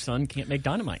 Dennis, your son can't make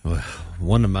dynamite.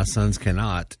 One of my sons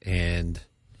cannot, and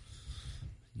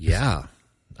yeah,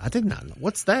 I did not know.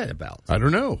 What's that about? I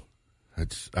don't know.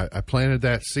 I planted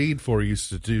that seed for you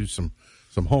to do some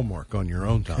homework on your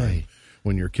own time. Okay.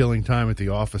 When you're killing time at the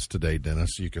office today,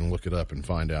 Dennis, you can look it up and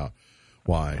find out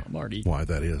why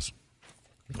that is.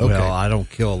 Okay. Well, I don't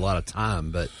kill a lot of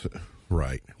time, but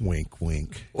Right. Wink,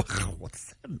 wink.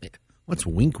 what's that mean? What's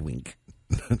wink, wink?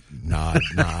 Nod,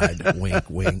 nod. Wink,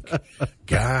 wink.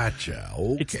 Gotcha.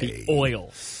 Okay. It's the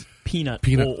oil. Peanut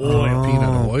Peanut oil.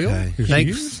 Peanut oil? Okay. Is Thanks.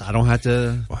 used? I don't have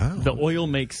to. Wow. The oil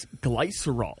makes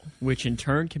glycerol, which in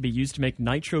turn can be used to make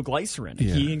nitroglycerin, a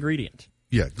Yeah. key ingredient.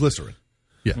 Yeah, glycerin.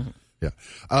 Yeah, yeah.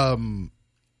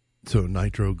 So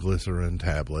nitroglycerin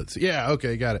tablets. Yeah,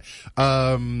 okay, got it.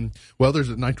 Well, there's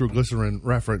a nitroglycerin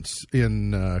reference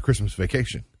in Christmas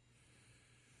Vacation.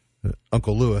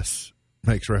 Uncle Lewis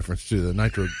makes reference to the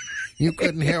nitro. You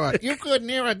couldn't hear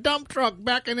a dump truck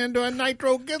backing into a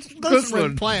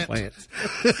nitroglycerin plant.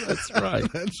 That's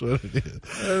right. That's what it is.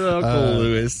 Uncle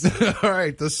Lewis. All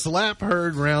right, the slap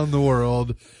heard round the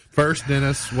world. First,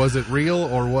 Dennis, was it real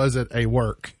or was it a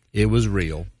work? It was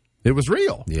real. It was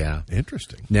real. Yeah.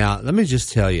 Interesting. Now, let me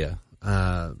just tell you,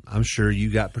 I'm sure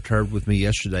you got perturbed with me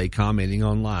yesterday commenting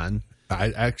online,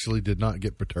 I actually did not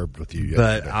get perturbed with you but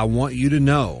yesterday. I want you to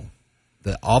know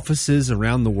that offices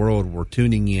around the world were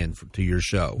tuning in to your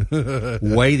show,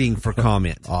 waiting for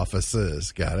comment.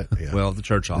 Offices, got it. Yeah. Well, the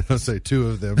church I'll office. say two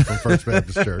of them from First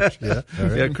Baptist Church. Yeah. All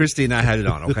right. Yeah, Christy and I had it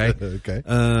on, okay?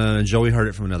 Okay. Joey heard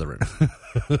it from another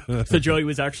room. So Joey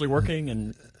was actually working,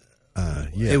 and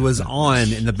Yeah. It was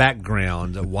on in the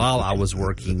background while I was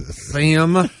working.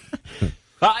 Sam,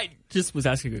 I just was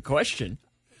asking a question.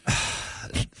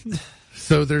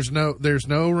 So there's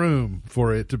no room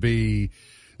for it to be.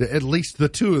 At least the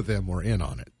two of them were in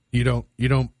on it. You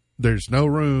don't. There's no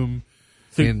room.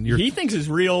 So in your, he thinks it's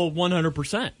real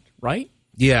 100%, right?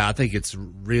 yeah, I think it's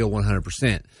real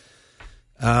 100%.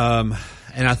 And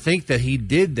I think that he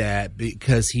did that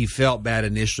because he felt bad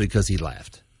initially because he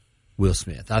laughed. Will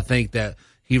Smith. I think that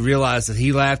he realized that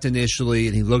he laughed initially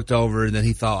and he looked over and then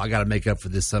he thought, I got to make up for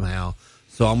this somehow.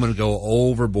 So I'm going to go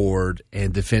overboard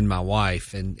and defend my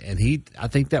wife. And I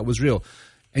think that was real.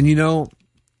 And you know,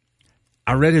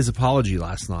 I read his apology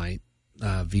last night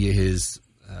via his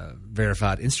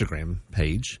verified Instagram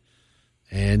page.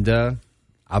 And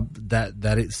I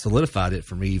that it solidified it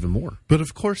for me even more. But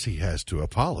of course he has to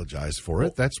apologize for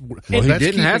it. That's he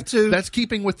didn't have to. That's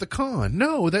keeping with the con.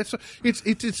 No, it's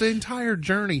an entire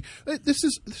journey. This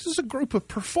is a group of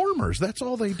performers. That's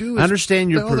all they do. I understand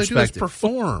your perspective. All they do is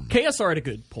perform. KSR had a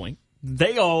good point.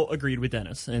 They all agreed with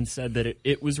Dennis and said that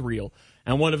it was real.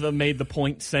 And one of them made the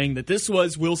point saying that this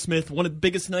was Will Smith, one of the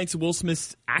biggest nights of Will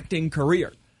Smith's acting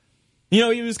career.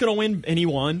 He was going to win, and he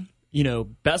won.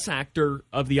 Best actor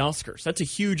of the Oscars. That's a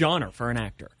huge honor for an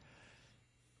actor.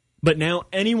 But now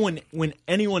when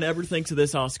anyone ever thinks of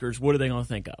this Oscars, what are they going to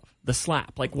think of? The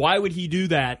slap. Like, why would he do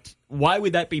that? Why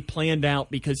would that be planned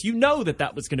out? Because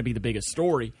that was going to be the biggest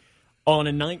story on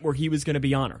a night where he was going to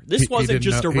be honored. This wasn't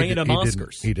just a random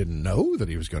Oscars. He didn't know that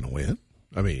he was going to win.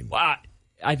 I mean... Well,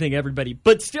 I think everybody...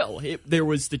 But still, there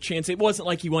was the chance. It wasn't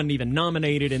like he wasn't even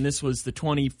nominated, and this was the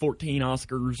 2014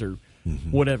 Oscars or...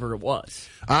 whatever it was.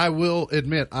 I will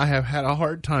admit I have had a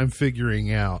hard time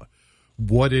figuring out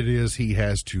what it is he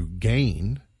has to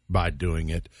gain by doing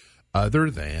it other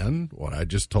than what I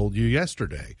just told you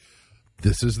yesterday.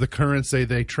 This is the currency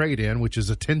they trade in, which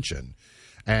is attention.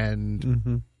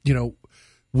 And,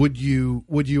 would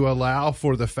you allow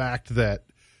for the fact that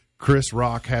Chris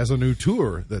Rock has a new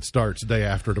tour that starts day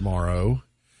after tomorrow,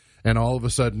 and all of a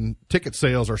sudden ticket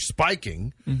sales are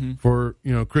spiking for,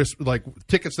 Chris, like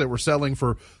tickets that were selling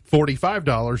for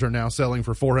 $45 are now selling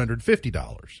for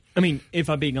 $450. I mean, if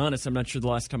I'm being honest, I'm not sure the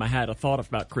last time I had a thought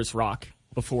about Chris Rock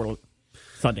before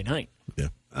Sunday night. Yeah.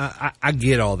 I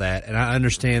get all that, and I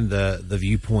understand the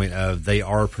viewpoint of they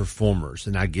are performers,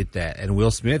 and I get that. And Will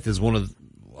Smith is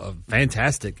a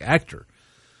fantastic actor.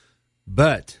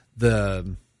 But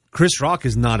Chris Rock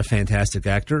is not a fantastic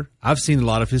actor. I've seen a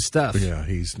lot of his stuff. Yeah,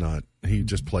 he's not. He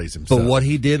just plays himself. But what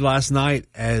he did last night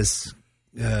as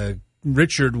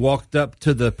Richard walked up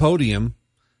to the podium,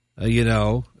 his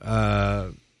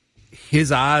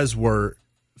eyes were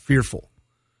fearful.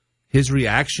 His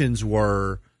reactions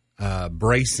were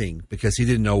bracing because he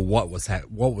didn't know what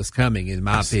was coming, in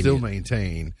my opinion. Still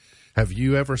maintain. Have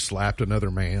you ever slapped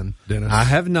another man, Dennis? I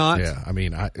have not. Yeah, I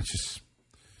mean, it's just...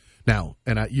 Now,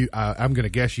 and I'm going to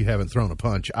guess you haven't thrown a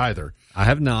punch either. I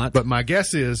have not. But my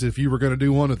guess is if you were going to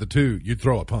do one of the two, you'd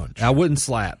throw a punch. I wouldn't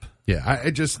slap. Yeah,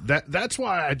 that's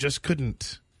why I just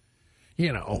couldn't,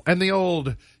 And the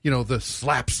old, the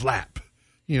slap,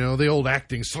 the old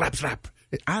acting slap.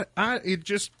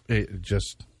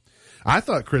 I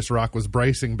thought Chris Rock was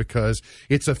bracing because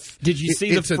it's a. Did you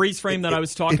see the freeze frame that I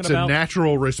was talking about? It's a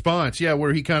natural response, yeah,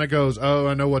 where he kind of goes, "Oh,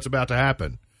 I know what's about to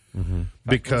happen,"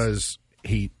 because.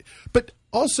 But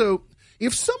also,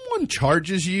 if someone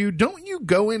charges you, don't you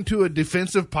go into a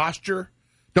defensive posture?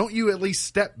 Don't you at least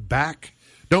step back?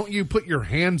 Don't you put your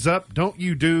hands up? Don't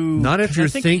you do... Not if you're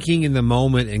thinking in the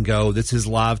moment and go, this is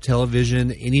live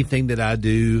television. Anything that I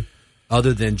do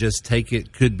other than just take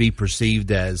it could be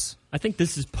perceived as... I think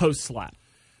this is post-slap.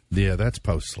 Yeah, that's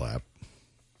post-slap.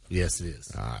 Yes, it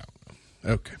is. I don't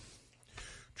know. Okay.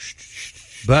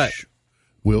 But...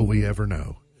 Will we ever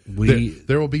know?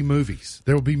 There will be movies.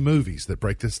 There will be movies that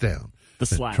break this down. The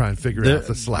slap. Try and figure out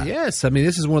the slap. Yes, I mean,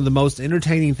 this is one of the most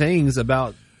entertaining things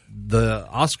about the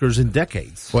Oscars in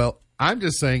decades. Well, I'm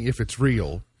just saying, if it's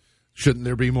real, shouldn't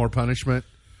there be more punishment?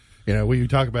 When you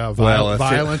talk about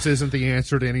violence isn't the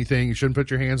answer to anything. You shouldn't put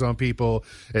your hands on people,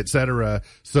 etc.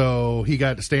 So he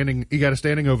got a standing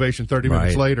ovation 30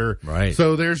 minutes later. Right.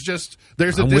 So there's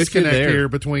a disconnect here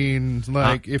between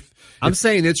I'm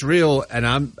saying it's real, and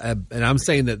I'm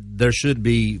saying that there should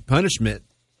be punishment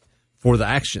for the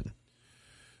action.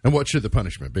 And what should the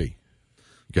punishment be?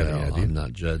 You got any idea? I'm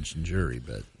not judge and jury,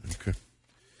 but okay.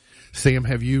 Sam,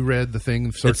 have you read the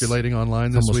thing circulating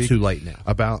online this week? It's almost too late now.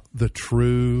 About the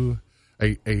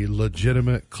a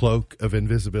legitimate cloak of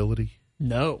invisibility?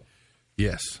 No.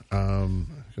 Yes.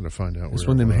 I'm going to find out. It's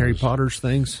one of them Harry Potter's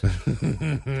things.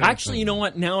 Actually, you know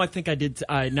what? Now I think I did.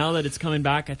 Now that it's coming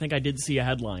back, I think I did see a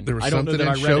headline. There was something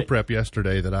in show prep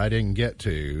yesterday that I didn't get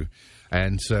to.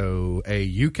 And so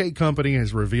a UK company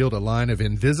has revealed a line of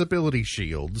invisibility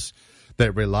shields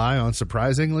that rely on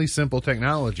surprisingly simple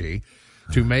technology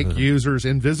to make users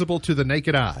invisible to the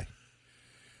naked eye.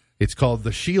 It's called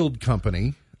the Shield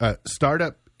Company,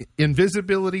 startup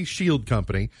invisibility shield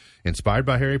company, inspired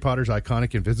by Harry Potter's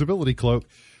iconic invisibility cloak,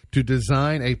 to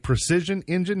design a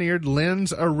precision-engineered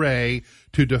lens array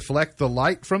to deflect the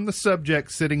light from the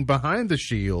subject sitting behind the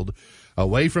shield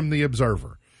away from the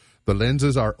observer. The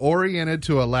lenses are oriented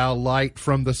to allow light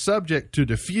from the subject to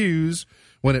diffuse.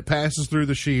 When it passes through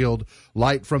the shield,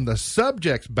 light from the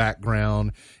subject's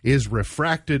background is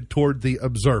refracted toward the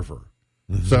observer.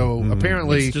 So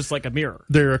apparently, It's just like a mirror.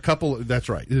 there are a couple. That's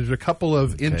right. There's a couple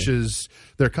of inches.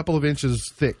 They're a couple of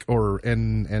inches thick,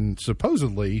 and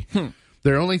supposedly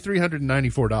they're only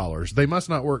 $394. They must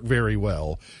not work very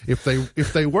well. If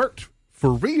they worked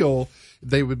for real,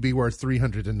 they would be worth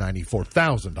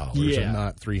 $394,000 Yeah. and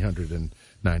not $394.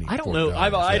 I don't know.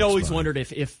 I'd That's always fine. wondered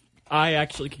if I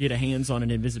actually could get a hands on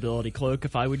an invisibility cloak,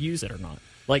 if I would use it or not.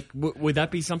 Like, would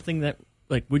that be something that,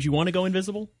 like, would you want to go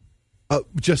invisible?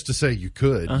 Just to say you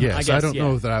could, yes. I I, guess, don't yeah.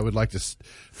 know that I would like to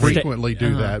frequently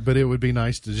do that, but it would be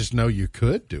nice to just know you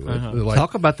could do it. Like,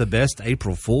 Talk about the best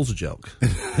April Fool's joke.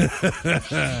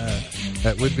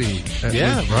 that would be,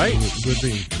 right? Would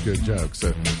be a good joke.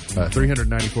 So,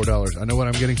 $394. I know what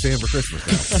I'm getting Sam for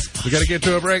Christmas now. We got to get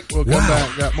to a break. We'll come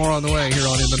back. Got more on the way here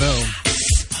on In the Know.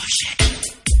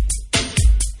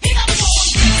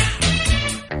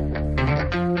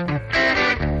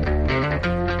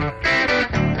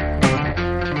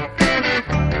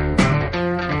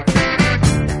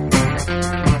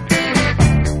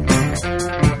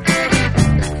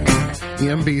 The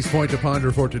MB's point to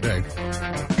ponder for today.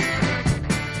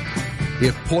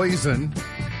 If poison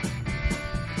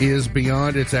is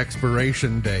beyond its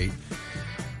expiration date,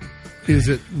 is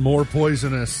it more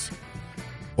poisonous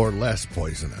or less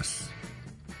poisonous?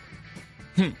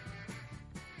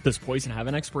 Does poison have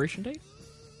an expiration date?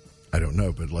 I don't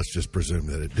know, but let's just presume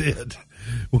that it did.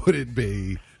 Would it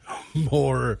be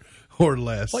more or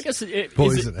less Well, I guess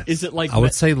poisonous? is it like I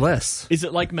would say less. is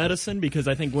it like medicine? Because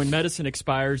I think when medicine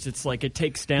expires, it's like it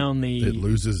takes down the. It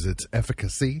loses its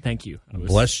efficacy. Thank you. I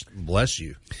was- Bless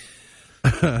you.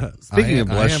 Speaking of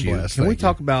I bless am you, blessed, can we thank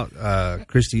talk about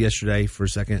Christy yesterday for a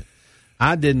second?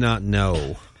 I did not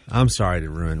know. I'm sorry to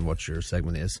ruin what your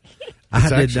segment is. I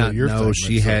did actually not your know segment,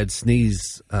 she so- had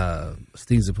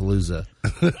sneezapalooza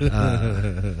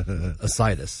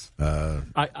ascites.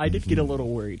 I did get a little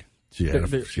worried. She had a-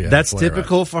 The- she had a That's flare-up.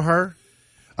 typical for her.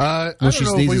 I When don't she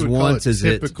know if we sneezes would call once, it is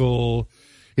it- typical?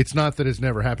 It's not that it's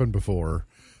never happened before.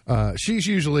 She's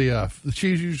usually a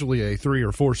 3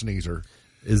 or 4 sneezer.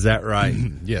 Is that right?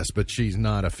 Yes, but she's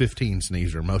not a 15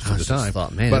 sneezer most of the just time.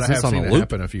 thought, man, but is I this have on seen a it loop?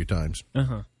 happen a few times.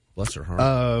 Bless her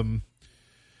heart.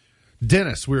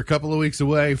 Dennis, we're a couple of weeks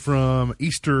away from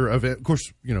Easter event. Of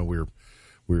course, you know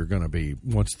we're going to be,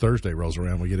 once Thursday rolls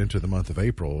around, we get into the month of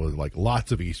April with like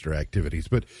lots of Easter activities.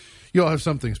 But you'll have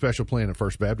something special planned at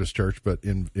First Baptist Church, but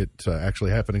it's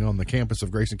actually happening on the campus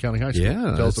of Grayson County High School.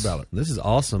 Yeah, Tell us about it. This is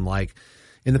awesome. Like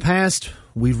in the past,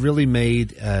 we've really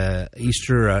made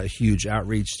Easter a huge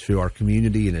outreach to our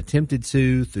community and attempted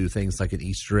to through things like an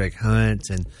Easter egg hunt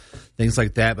and things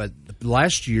like that. But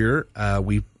last year,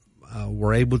 we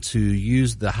were able to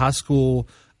use the high school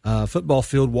football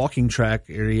field walking track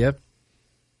area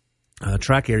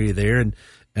there and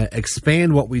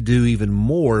expand what we do even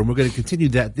more. And we're going to continue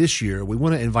that this year. We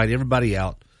want to invite everybody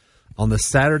out on the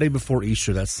Saturday before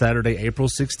Easter. That's Saturday, April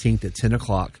 16th at 10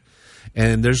 o'clock.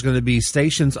 And there's going to be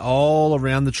stations all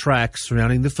around the track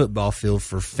surrounding the football field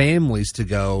for families to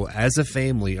go as a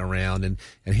family around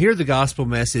and hear the gospel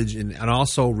message and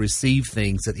also receive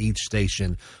things at each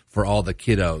station for all the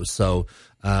kiddos. So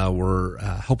we're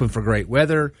hoping for great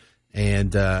weather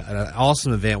and an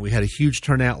awesome event. We had a huge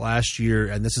turnout last year,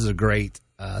 and this is a great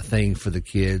thing for the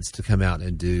kids to come out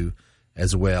and do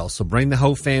as well. So bring the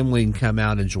whole family and come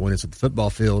out and join us at the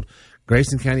football field,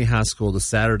 Grayson County High School, the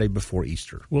Saturday before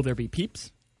Easter. Will there be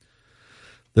peeps?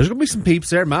 There's going to be some peeps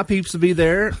there. My peeps will be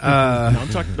there. No, I'm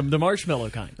talking the marshmallow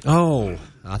kind. Oh,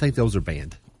 I think those are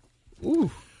banned.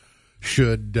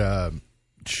 Should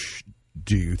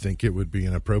do you think it would be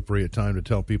an appropriate time to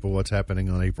tell people what's happening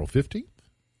on April 15th?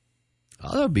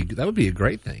 Oh, that would be a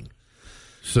great thing.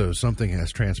 So something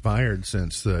has transpired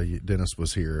since Dennis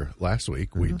was here last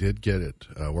week. We did get it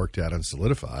worked out and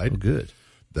solidified. Oh, good.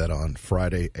 That on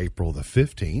Friday, April the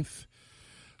 15th,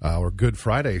 our Good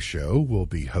Friday show will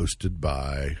be hosted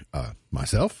by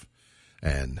myself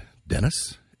and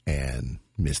Dennis and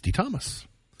Misty Thomas.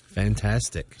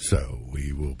 Fantastic. So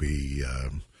we will be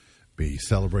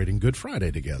celebrating Good Friday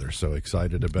together. So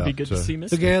excited about Be good to see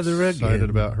Misty. Together excited again.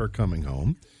 about her coming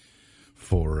home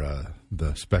for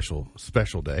the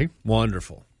special day.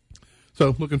 Wonderful.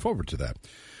 So looking forward to that.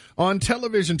 On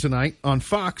television tonight, on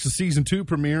Fox, the season 2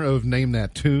 premiere of Name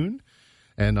That Tune,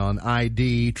 and on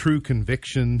ID, True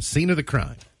Conviction, Scene of the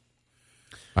Crime.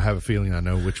 I have a feeling I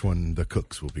know which one the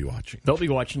cooks will be watching. They'll be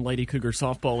watching Lady Cougar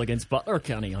softball against Butler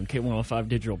County on K105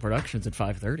 Digital Productions at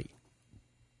 5:30.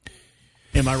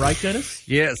 Am I right, Dennis?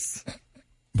 Yes.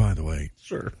 By the way,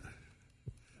 Sure.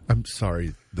 I'm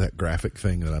sorry, that graphic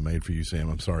thing that I made for you, Sam,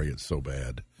 I'm sorry it's so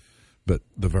bad. But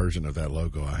the version of that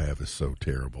logo I have is so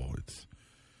terrible.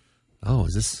 Oh,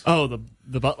 is this Oh,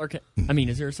 the Butler. I mean,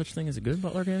 is there such thing as a good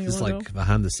Butler Candy logo? like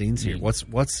behind the scenes here? What's?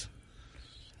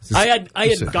 I hadn't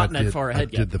Listen, gotten I that far ahead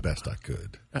I yet. did the best I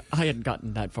could. I hadn't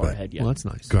gotten that far ahead yet. Well, that's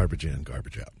nice. Garbage in,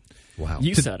 garbage out. Wow.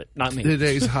 You said it, not me.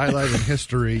 Today's highlight in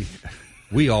history.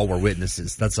 We all were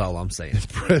witnesses. That's all I'm saying.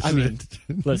 I mean,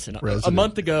 listen, a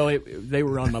month ago they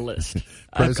were on my list.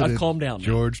 I've calmed down now.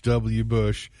 George W.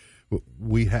 Bush.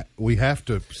 We have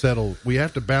to settle. We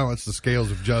have to balance the scales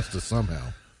of justice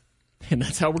somehow. And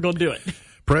that's how we're going to do it.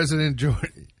 President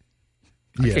George.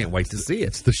 I can't wait to see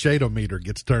it. The shadometer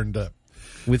gets turned up.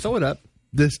 We throw it up.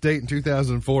 This date in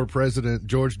 2004, President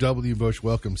George W. Bush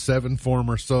welcomed 7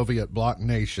 former Soviet bloc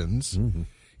nations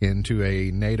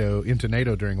into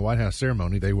NATO during a White House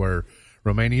ceremony. They were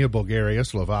Romania, Bulgaria,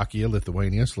 Slovakia,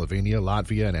 Lithuania, Slovenia,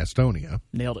 Latvia, and Estonia.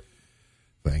 Nailed it.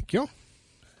 Thank you.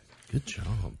 Good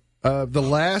job. The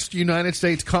last United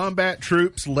States combat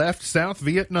troops left South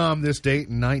Vietnam this date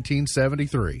in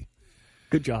 1973.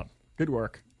 Good job. Good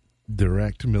work.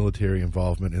 Direct military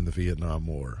involvement in the Vietnam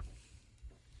War.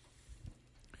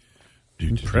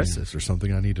 Impressive. Is there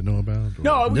something I need to know about?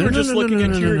 No, we were just looking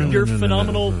at your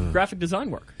phenomenal graphic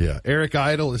design work. Yeah. Eric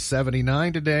Idle is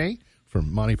 79 today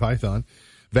from Monty Python.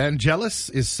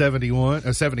 Vangelis is 79.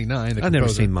 I've never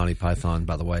seen Monty Python,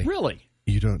 by the way. Really?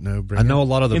 You don't know? I know a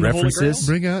lot of the In the Holy references.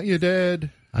 Bring out your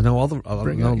dead. I know I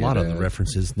know a lot of the dad.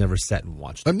 references. Never sat and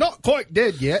watched. I'm not quite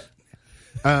dead yet.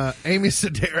 Amy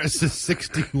Sedaris is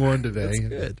 61 today. That's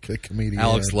good. The comedian.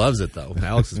 Alex loves it though.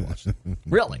 Alex is watching.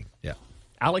 Really? Yeah.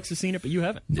 Alex has seen it, but you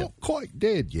haven't. Not quite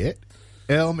dead yet.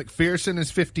 Elle McPherson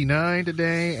is 59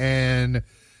 today, and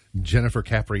Jennifer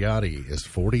Capriati is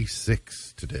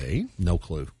 46 today. No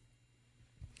clue.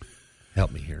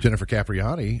 Help me here. Jennifer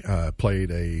Capriati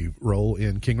played a role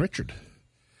in King Richard.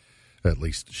 At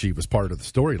least she was part of the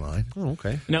storyline. Oh,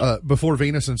 okay. No. Before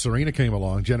Venus and Serena came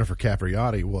along, Jennifer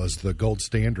Capriati was the gold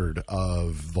standard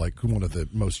of like one of the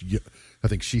most. I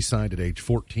think she signed at age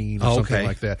 14 or something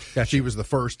like that. Gotcha. She was the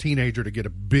first teenager to get a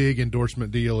big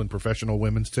endorsement deal in professional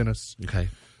women's tennis. Okay.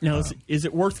 Now, is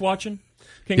it worth watching,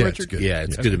 King Yeah, Richard? it's good. Yeah,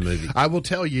 it's a good movie. I will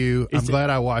tell you, I'm glad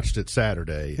I watched it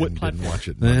Saturday What and platform? didn't watch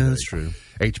it Yeah, Monday. that's true.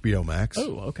 HBO Max,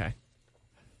 Oh, okay.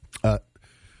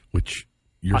 which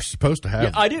you're supposed to have.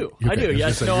 Yeah, I do. I do. was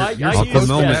Yes. gonna No, say, I you're use supposed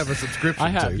to yes. have a subscription I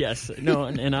have. to. Yes. No,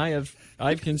 and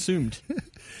I've consumed.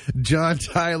 John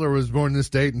Tyler was born this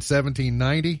date in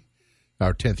 1790,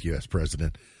 our 10th U.S.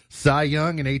 president. Cy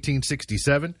Young in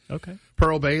 1867. Okay.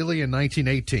 Pearl Bailey in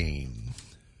 1918.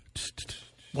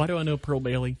 Why do I know Pearl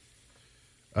Bailey?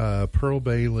 Pearl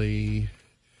Bailey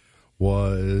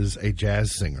was a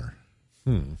jazz singer.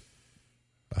 Not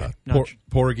sure.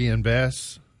 Porgy and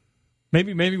Bess.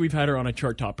 Maybe we've had her on a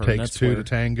chart topper. and Takes that's Two where, to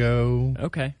Tango.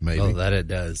 Okay. Maybe. Oh, that it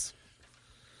does.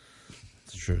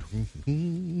 It's true.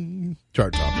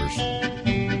 Chart toppers.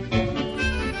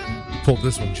 Pulled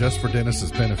this one just for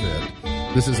Dennis's benefit.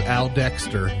 This is Al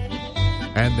Dexter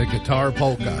and the Guitar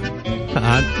Polka.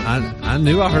 I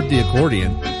knew I heard the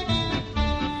accordion.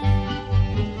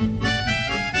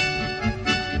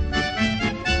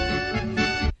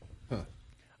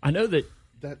 I know that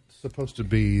That's supposed to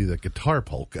be the Guitar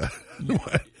Polka.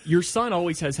 your son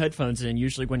always has headphones in,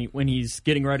 usually when he's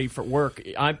getting ready for work.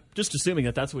 I'm just assuming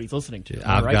that that's what he's listening to.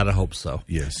 I've right? got to hope so.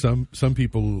 Yeah, some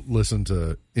people listen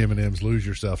to Eminem's "Lose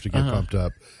Yourself" to get pumped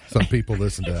up. Some people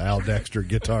listen to Al Dexter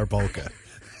Guitar Polka.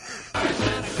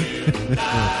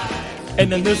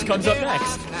 And then this comes up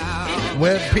next.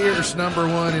 Webb Pierce, number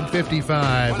 1 in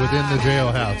 55, within the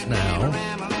jailhouse now.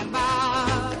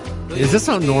 Is this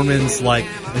on Norman's, like,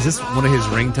 is this one of his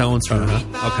ringtones from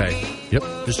Okay. Yep.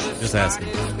 Just asking.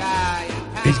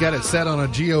 He's got it set on a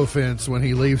geofence when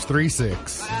he leaves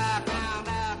 3-6.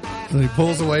 When he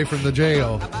pulls away from the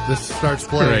jail, this starts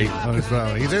playing Great. on his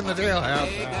phone. He's in the jailhouse.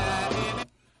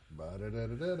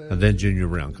 And then Junior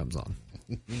Brown comes on.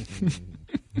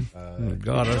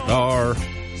 Got a star.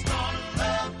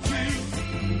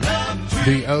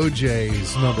 The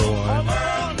OJ's number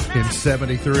 1 in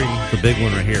 73. The big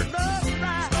one right here.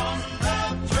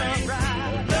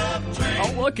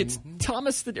 Oh, look, it's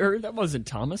Thomas. Or that wasn't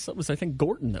Thomas. That was, I think,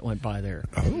 Gordon that went by there.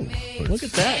 Oh, Look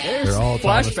at that. There's they're all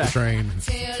Thomas the flashback. Train.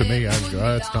 To me, I just go,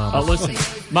 oh, that's Thomas. Listen,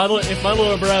 if my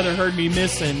little brother heard me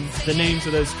missing the names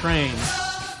of those trains,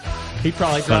 he'd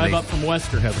probably drive Funny. up from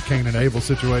Western. Have a Cain and Abel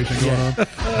situation going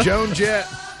on. Joan Jett,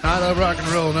 I Love Rock and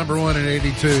Roll, number 1 in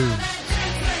 82.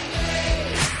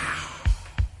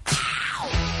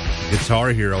 Guitar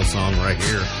Hero song right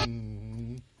here.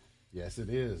 Yes, it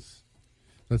is.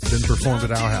 That's been performed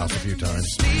at our house a few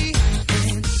times.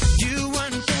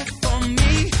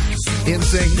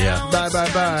 NSYNC, Yeah. Bye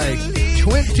Bye Bye.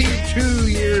 22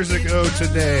 years ago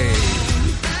today.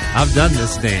 I've done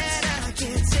this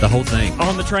dance, the whole thing.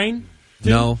 On the train?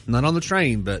 No, not on the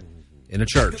train, but in a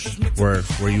church where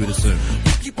you would assume.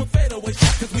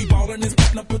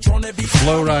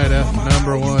 Flow Rida,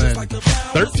 number one.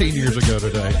 13 years ago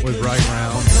today was Right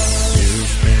Round. You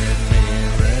spin me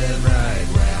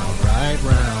right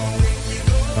round.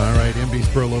 All right, MB's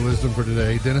Pearl of Wisdom for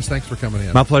today. Dennis, thanks for coming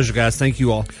in. My pleasure, guys. Thank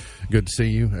you all. Good to see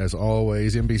you, as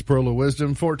always. MB's Pearl of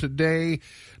Wisdom for today.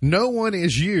 No one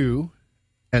is you,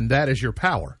 and that is your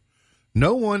power.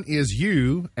 No one is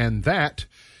you, and that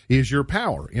is your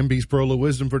power. MB's Pearl of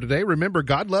Wisdom for today. Remember,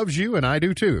 God loves you, and I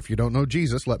do too. If you don't know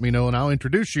Jesus, let me know, and I'll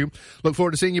introduce you. Look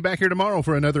forward to seeing you back here tomorrow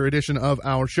for another edition of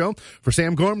our show. For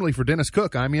Sam Gormley, for Dennis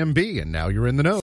Cook, I'm MB, and now you're in the know.